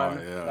Oh, on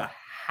the yeah.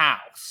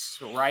 house,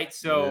 right?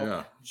 So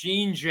Yeah.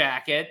 Jean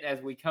Jacket,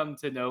 as we come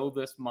to know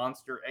this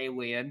monster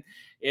alien,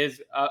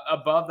 is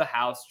above the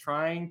house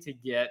trying to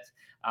get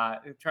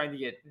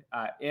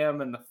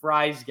M and the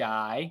fries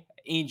guy,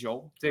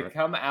 Angel, to Right.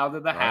 come out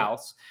of the Right.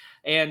 house,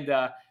 and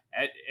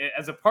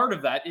as a part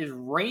of that is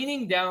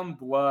raining down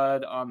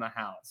blood on the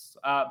house.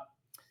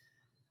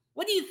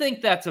 What do you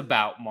think that's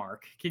about,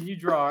 Mark? Can you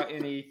draw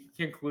any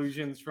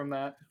conclusions from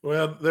that?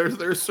 Well,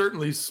 there's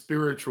certainly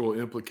spiritual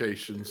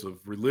implications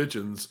of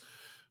religions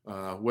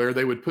where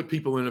they would put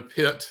people in a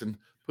pit and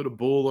put a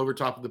bull over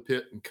top of the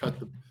pit and cut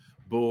the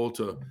bull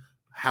to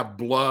have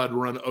blood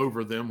run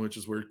over them, which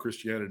is where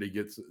Christianity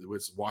gets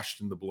was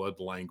washed in the blood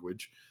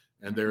language,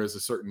 and there is a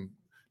certain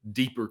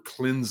deeper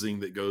cleansing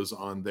that goes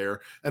on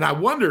there. And I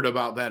wondered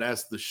about that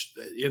as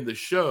in the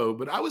show,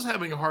 but I was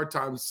having a hard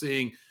time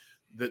seeing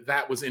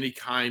that was any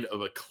kind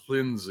of a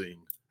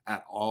cleansing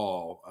at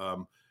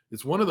all.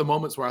 It's one of the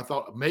moments where I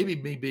thought maybe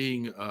me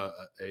being a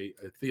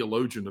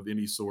theologian of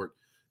any sort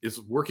is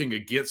working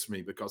against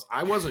me, because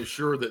I wasn't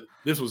sure that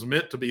this was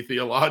meant to be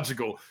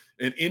theological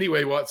in any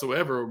way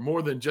whatsoever,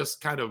 more than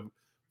just kind of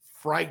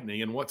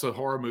frightening. And what's a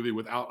horror movie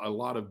without a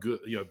lot of good,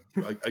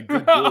 a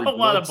good gory A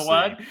lot of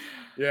blood. scene?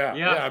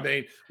 Yeah. I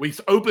mean, we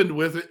opened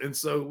with it, and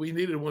so we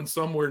needed one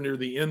somewhere near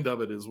the end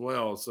of it as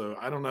well. So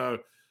I don't know.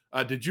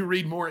 Did you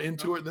read more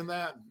into it than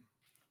that?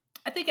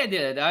 I think I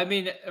did. I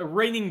mean,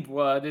 raining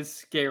blood is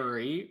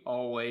scary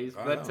always,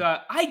 but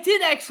I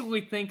did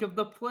actually think of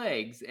the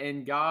plagues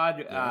and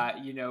God,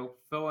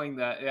 filling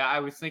the.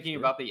 I was thinking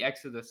about the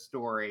Exodus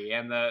story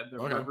and the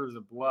rivers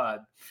of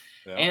blood,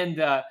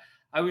 and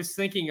I was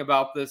thinking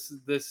about this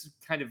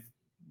kind of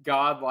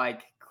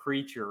godlike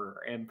creature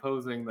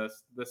imposing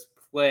this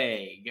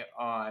plague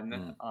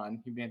on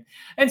humanity.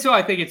 And so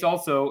I think it's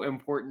also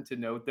important to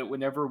note that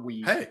whenever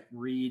we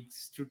read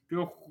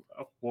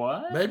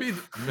what maybe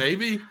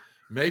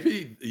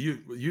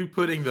you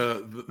putting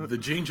the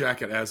jean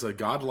jacket as a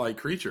godlike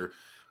creature,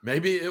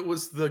 maybe it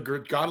was the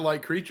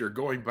godlike creature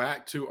going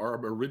back to our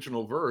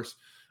original verse,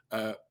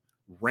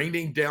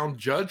 raining down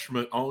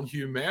judgment on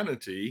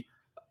humanity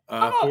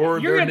for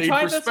their need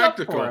for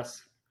spectacle.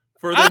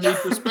 For their need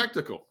for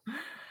spectacle.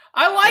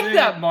 I like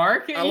that,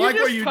 Mark. I like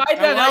just you tied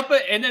that up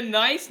in a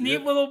nice,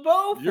 neat little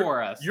bow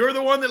for us. You're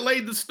the one that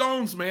laid the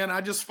stones, man.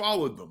 I just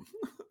followed them.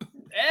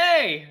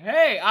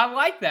 Hey, I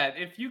like that.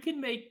 If you can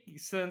make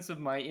sense of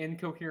my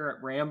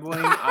incoherent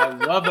rambling, I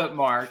love it,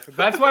 Mark.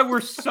 That's why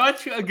we're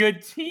such a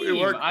good team.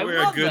 We're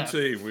a good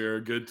team. We're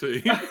a good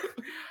team.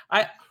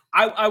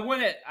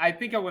 I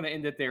think I want to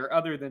end it there,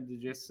 other than to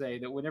just say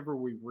that whenever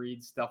we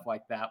read stuff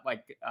like that,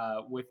 like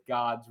with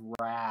God's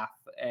wrath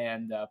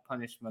and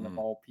punishment of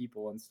all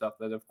people and stuff,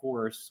 that of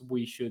course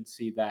we should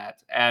see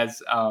that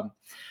as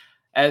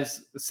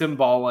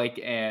symbolic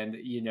and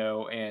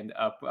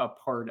a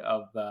part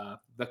of the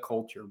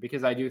culture,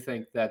 because I do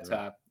think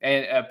that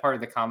and a part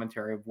of the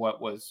commentary of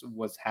what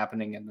was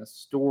happening in the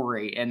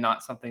story, and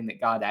not something that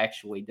God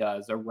actually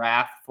does, a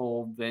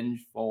wrathful,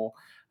 vengeful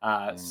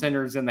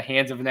sinners in the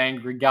hands of an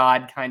angry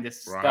God kind of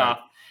stuff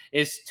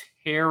is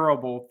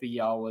terrible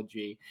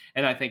theology,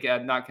 and I think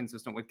not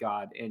consistent with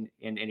God in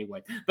any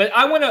way. But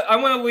I want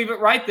to leave it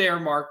right there,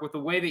 Mark, with the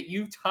way that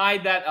you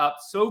tied that up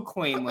so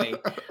cleanly.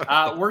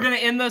 We're going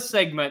to end this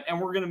segment, and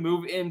we're going to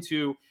move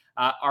into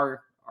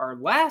our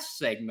last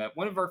segment,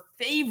 one of our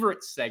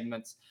favorite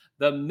segments,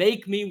 the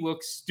Make Me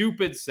Look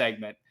Stupid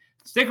segment.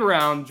 Stick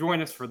around,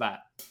 join us for that.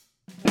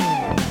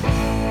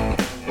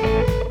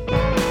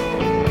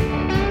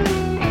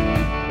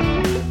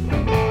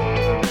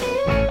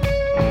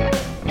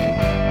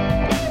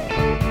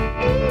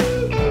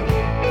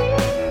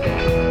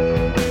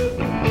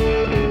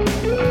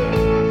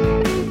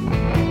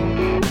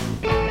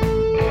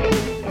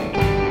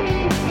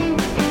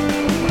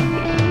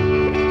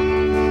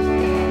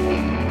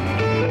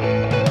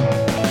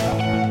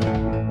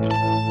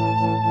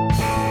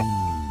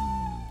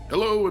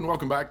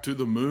 Welcome back to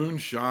the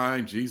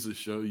Moonshine Jesus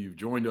Show. You've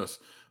joined us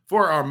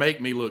for our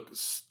Make Me Look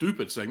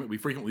Stupid segment. We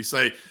frequently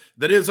say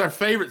that is our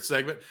favorite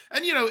segment.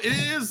 And, it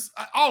is,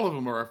 all of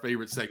them are our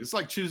favorite segment. It's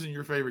like choosing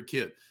your favorite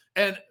kid.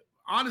 And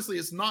honestly,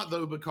 it's not,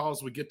 though,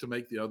 because we get to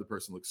make the other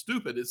person look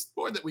stupid. It's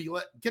more that we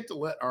get to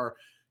let our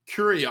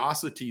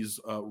curiosities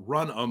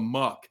run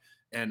amok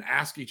and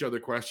ask each other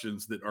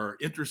questions that are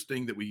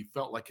interesting, that we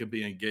felt like could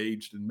be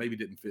engaged and maybe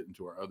didn't fit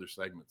into our other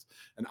segments.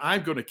 And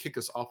I'm going to kick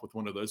us off with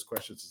one of those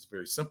questions. It's a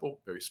very simple,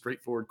 very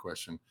straightforward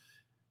question.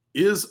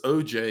 Is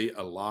OJ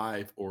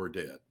alive or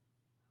dead?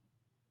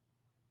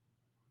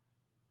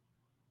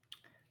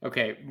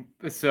 Okay,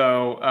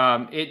 so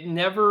it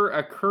never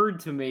occurred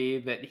to me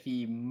that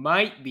he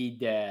might be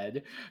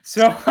dead.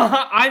 So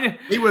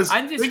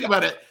think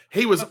about it.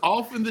 He was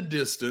off in the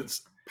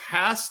distance,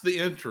 past the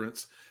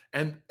entrance,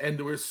 and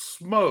there was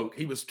smoke.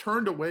 He was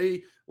turned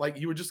away, like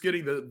you were just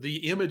getting the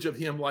image of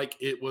him, like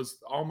it was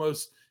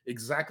almost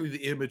exactly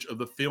the image of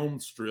the film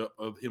strip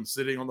of him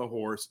sitting on the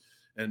horse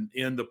and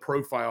in the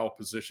profile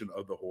position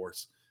of the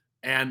horse.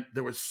 And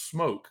there was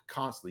smoke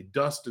constantly,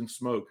 dust and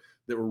smoke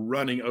that were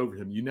running over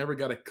him. You never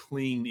got a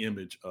clean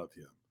image of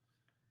him.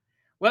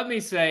 Let me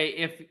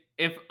say,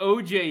 if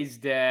OJ's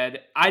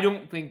dead, I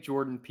don't think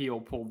Jordan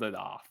Peele pulled it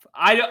off.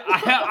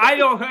 I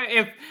don't.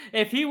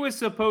 If he was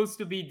supposed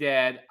to be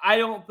dead, I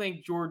don't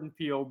think Jordan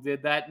Peele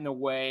did that in a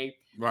way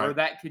where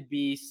that could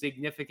be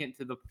significant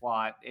to the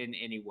plot in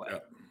any way. Yeah.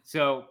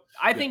 So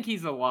I think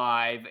he's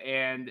alive,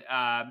 and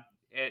I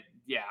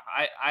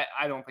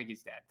don't think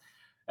he's dead.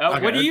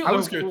 What do Okay, you I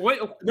was good.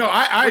 what No,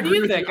 I what do agree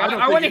you with think? you.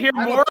 I want to hear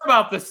I don't more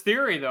about this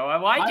theory, though. I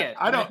like it.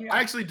 I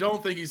actually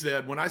don't think he's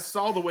dead. When I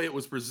saw the way it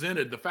was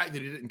presented, the fact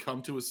that he didn't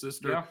come to his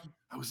sister, Yeah,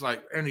 I was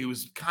like, and he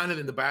was kind of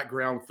in the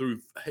background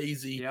through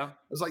hazy. yeah, I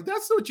was like,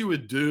 that's what you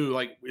would do,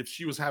 like if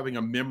she was having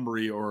a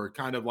memory or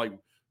kind of like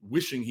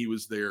wishing he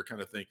was there,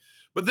 kind of thing.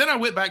 But then I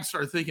went back and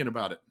started thinking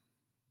about it.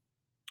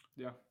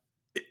 yeah.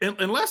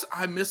 Unless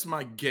I miss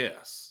my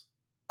guess,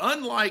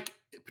 unlike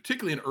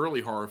particularly in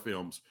early horror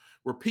films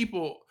where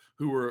people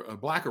who were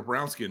black or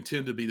brown skin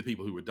tend to be the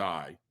people who would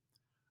die.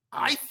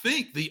 I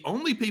think the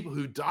only people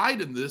who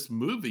died in this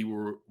movie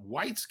were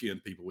white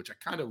skinned people, which I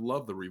kind of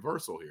love the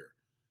reversal here.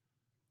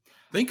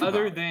 Think about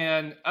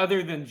it.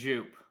 Other than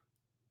Jupe.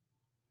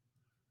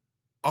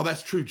 Oh,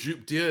 that's true.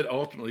 Jupe did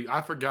ultimately. I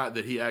forgot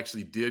that he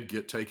actually did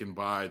get taken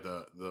by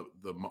the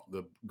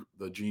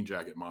jean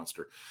jacket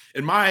monster.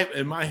 In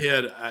my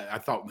head, I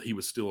thought he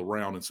was still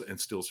around and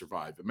still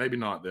survived, but maybe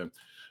not then.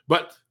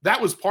 But that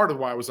was part of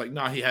why I was like,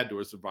 nah, he had to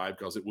have survived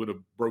because it would have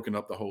broken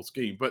up the whole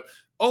scheme. But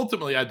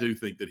ultimately, I do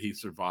think that he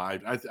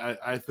survived.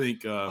 I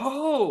think.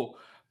 Oh,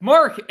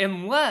 Mark,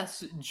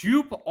 unless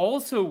Jupe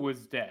also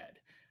was dead.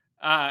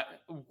 Uh,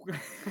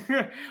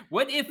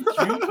 what if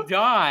Jupe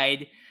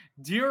died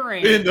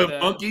during In the the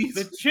monkeys.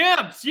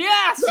 chimps?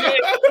 Yes,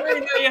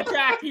 during the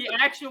attack, he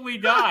actually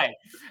died.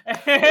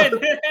 And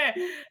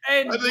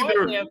I think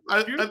what there.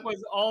 if Jupe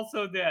was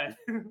also dead?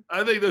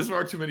 I think there's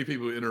far too many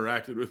people who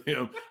interacted with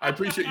him. I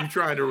appreciate you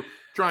trying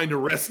to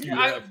rescue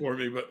that for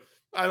me, but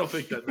I don't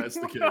think that's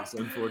the case.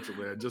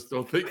 Unfortunately, I just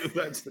don't think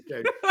that's the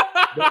case.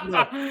 But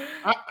no,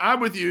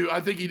 I'm with you.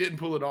 I think he didn't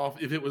pull it off.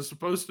 If it was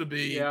supposed to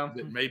be Yeah.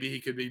 that maybe he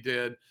could be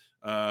dead,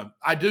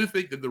 I do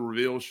think that the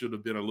reveal should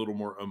have been a little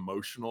more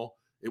emotional.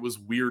 It was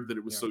weird that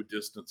it was so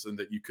distant and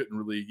that you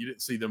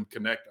didn't see them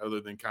connect other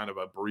than kind of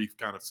a brief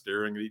kind of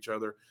staring at each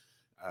other.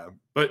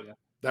 But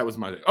that was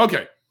my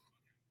okay.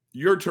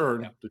 Your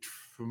turn to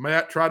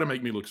Matt. Try to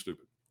make me look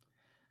stupid.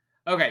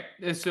 Okay,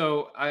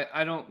 so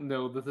I don't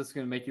know that this is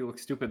going to make you look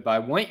stupid, but I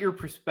want your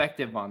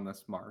perspective on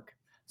this, Mark.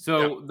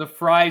 So the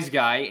fries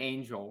guy,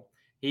 Angel,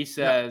 he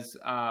says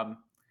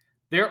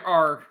there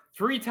are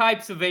 3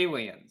 types of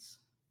aliens.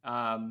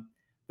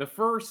 The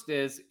first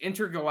is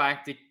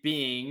intergalactic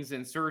beings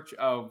in search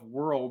of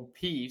world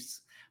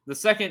peace. The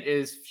second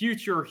is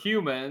future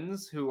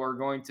humans who are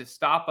going to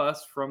stop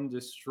us from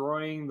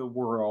destroying the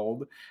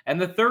world.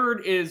 And the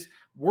third is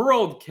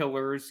world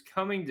killers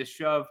coming to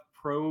shove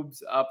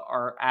probes up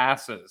our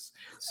asses.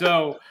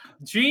 So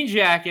Jean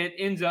Jacket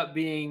ends up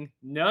being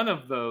none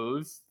of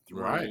those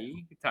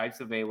 3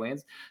 types of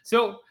aliens.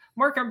 So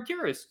Mark, I'm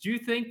curious, do you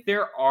think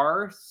there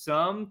are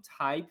some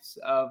types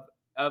of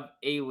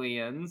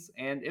aliens?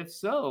 And if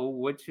so,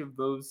 which of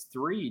those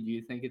 3 do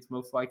you think it's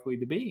most likely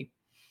to be?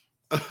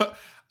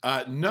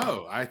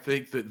 No, I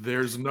think that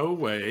there's no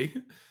way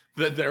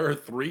that there are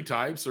 3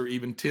 types or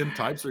even 10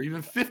 types or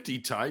even 50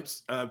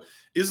 types.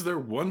 Is there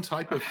one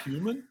type of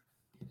human?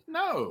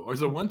 No. Or is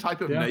there one type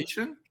of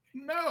nation?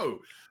 No.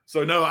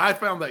 So no, I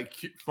found that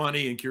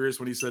funny and curious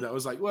when he said that. I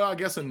was like, well, I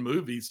guess in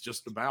movies,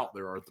 just about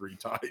there are 3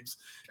 types.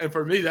 And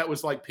for me, that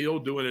was like Peele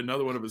doing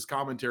another one of his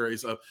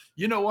commentaries of,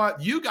 you know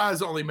what? You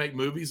guys only make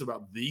movies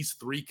about these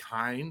 3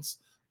 kinds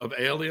of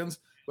aliens.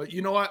 But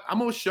you know what? I'm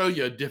going to show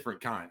you a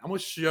different kind. I'm going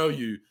to show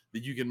you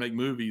that you can make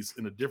movies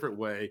in a different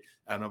way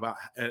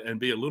and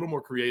be a little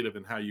more creative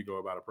in how you go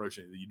about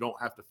approaching it. You don't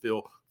have to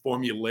feel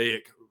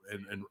formulaic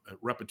and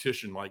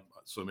repetition like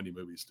so many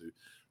movies do.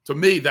 To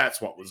me,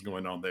 that's what was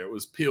going on there. It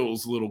was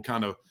Peele's little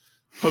kind of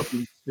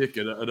poking stick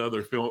at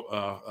other film,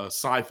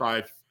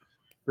 sci-fi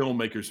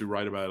filmmakers who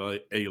write about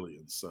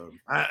aliens. So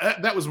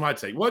that was my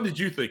take. What did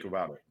you think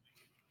about it?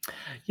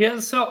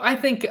 Yeah, so I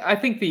think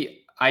the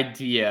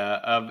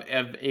idea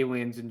of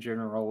aliens in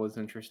general is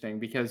interesting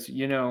because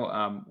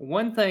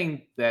one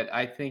thing that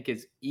I think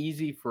is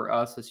easy for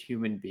us as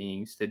human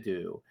beings to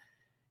do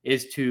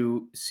is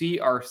to see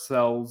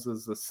ourselves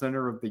as the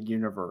center of the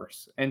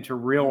universe and to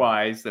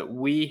realize that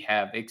we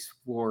have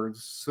explored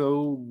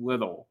so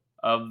little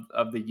of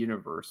the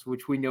universe,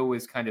 which we know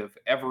is kind of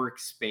ever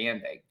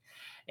expanding.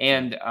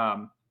 And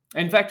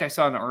in fact, I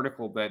saw an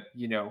article that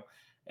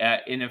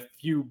in a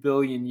few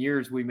billion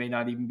years, we may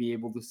not even be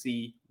able to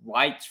see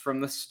lights from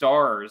the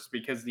stars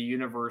because the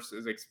universe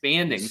is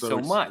expanding so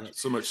much.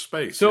 So much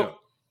space. So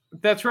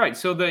that's right.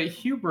 So the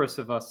hubris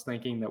of us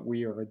thinking that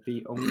we are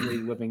the only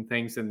living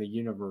things in the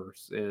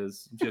universe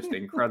is just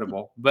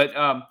incredible. But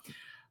will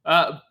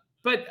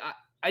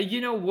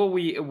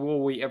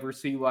we ever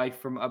see life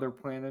from other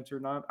planets or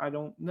not? I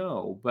don't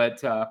know.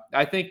 But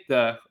I think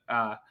the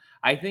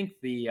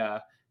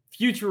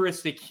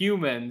futuristic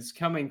humans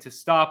coming to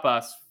stop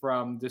us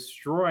from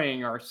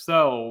destroying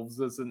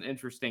ourselves is an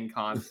interesting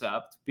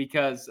concept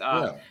because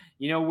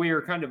we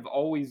are kind of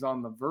always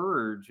on the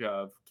verge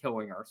of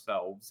killing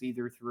ourselves,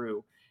 either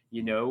through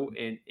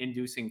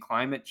inducing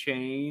climate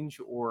change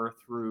or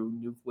through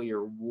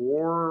nuclear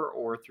war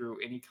or through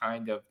any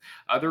kind of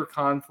other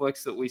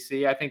conflicts that we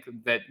see. I think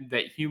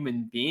that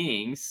human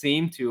beings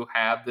seem to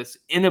have this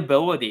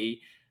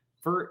inability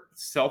for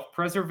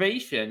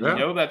self-preservation.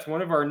 Yeah. That's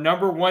one of our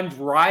number one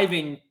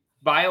driving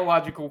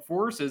biological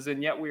forces,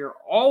 and yet we are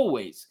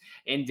always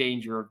in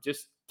danger of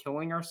just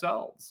killing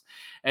ourselves.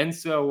 And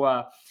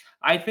so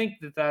I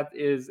think that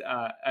is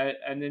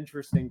an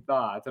interesting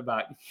thought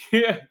about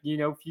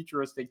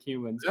futuristic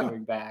humans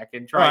coming back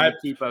and trying to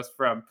keep us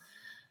from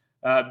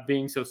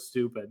being so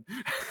stupid.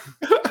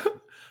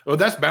 Well,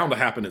 that's bound to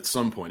happen at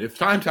some point. If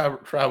time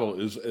travel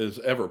is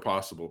ever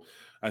possible,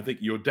 I think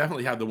you'll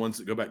definitely have the ones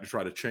that go back to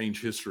try to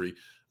change history,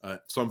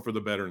 some for the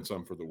better and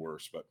some for the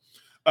worse. But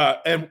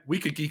and we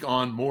could geek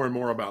on more and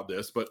more about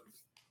this, but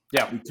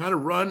we kind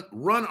of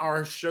run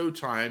our show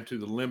time to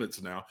the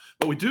limits now.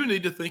 But we do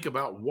need to think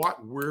about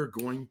what we're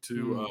going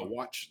to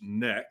watch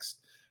next.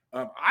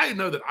 I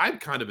know that I've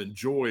kind of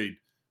enjoyed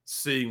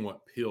seeing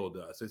what Peele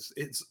does.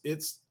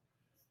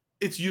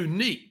 It's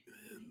unique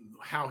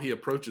how he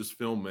approaches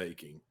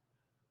filmmaking.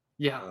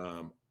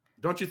 Yeah.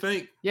 Don't you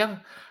think? Yeah.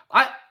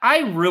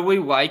 I really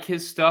like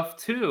his stuff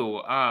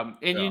too.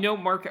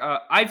 Mark,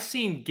 I've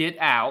seen Get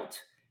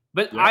Out,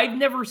 but I've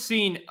never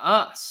seen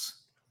Us.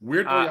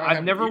 Weirdly,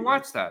 I've never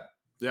watched that.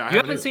 Yeah, you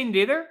haven't seen it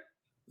either?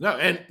 No,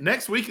 and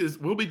next week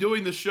we'll be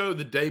doing the show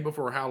the day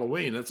before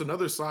Halloween. That's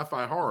another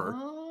sci-fi horror.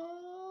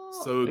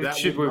 So that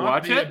should we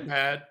watch it?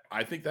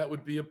 I think that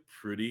would be a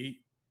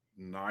pretty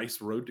nice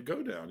road to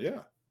go down. Yeah.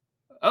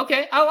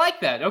 Okay, I like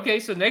that. Okay,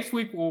 so next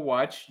week we'll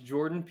watch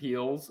Jordan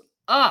Peele's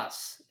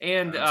Us.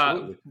 And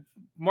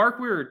Mark,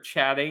 we were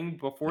chatting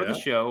before the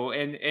show,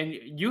 and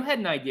you had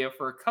an idea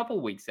for a couple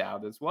weeks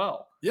out as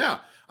well. Yeah,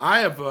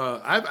 I've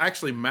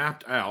actually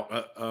mapped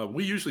out.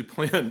 We usually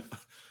plan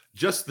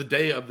just the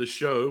day of the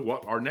show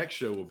what our next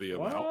show will be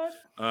about.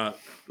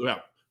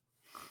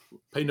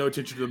 Pay no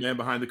attention to the man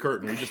behind the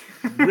curtain. We just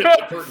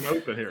ripped the curtain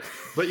open here.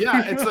 But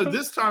yeah, and so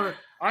this time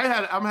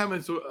I'm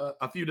having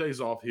a few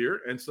days off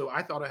here, and so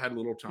I thought I had a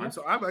little time.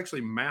 So I've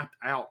actually mapped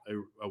out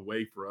a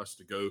way for us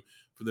to go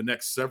for the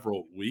next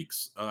several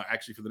weeks,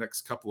 actually for the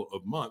next couple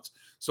of months.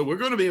 So we're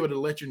going to be able to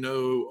let you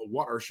know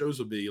what our shows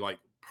will be like,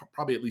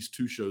 probably at least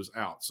 2 shows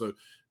out. So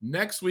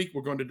next week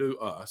we're going to do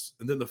Us,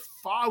 and then the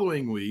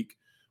following week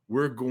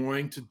we're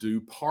going to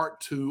do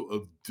part 2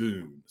 of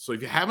Dune. So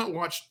if you haven't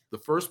watched the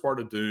first part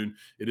of Dune,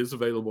 it is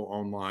available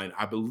online.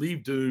 I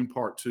believe Dune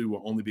part 2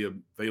 will only be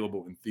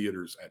available in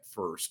theaters at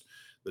first.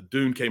 The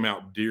Dune came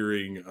out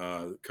during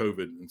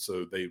COVID, and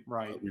so they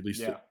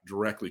released it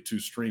directly to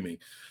streaming.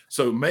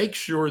 So make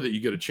sure that you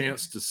get a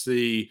chance to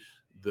see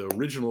the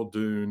original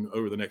Dune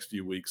over the next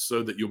few weeks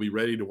so that you'll be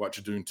ready to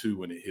watch Dune 2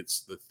 when it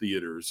hits the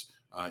theaters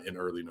in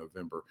early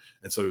November.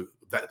 And so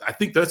I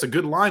think that's a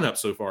good lineup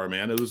so far,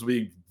 man. Those will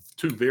be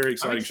 2 very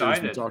exciting shows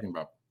we're talking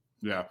about.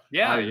 Yeah,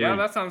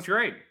 that sounds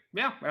great.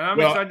 Yeah, and I'm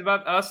excited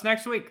about Us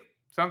next week.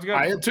 Sounds good.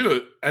 I am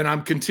too. And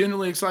I'm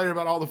continually excited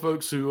about all the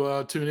folks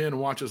who tune in and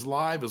watch us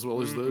live, as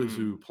well as those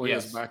who play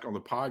us back on the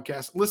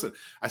podcast. Listen,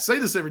 I say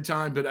this every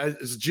time, but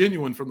it's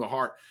genuine from the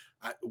heart.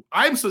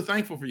 I'm so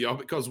thankful for y'all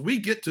because we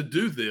get to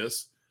do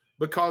this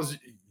because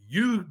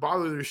you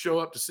bother to show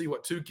up to see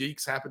what 2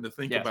 geeks happen to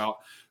think about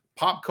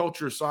pop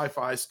culture,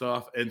 sci-fi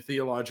stuff, and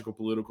theological,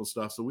 political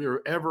stuff. So we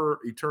are ever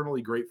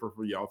eternally grateful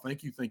for y'all.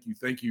 Thank you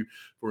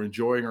for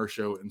enjoying our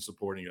show and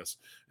supporting us.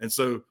 And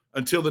so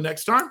until the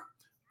next time,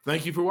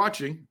 thank you for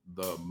watching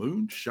the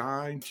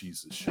Moonshine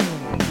Jesus Show.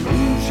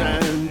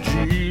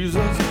 Moonshine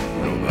Jesus,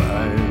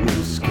 nobody.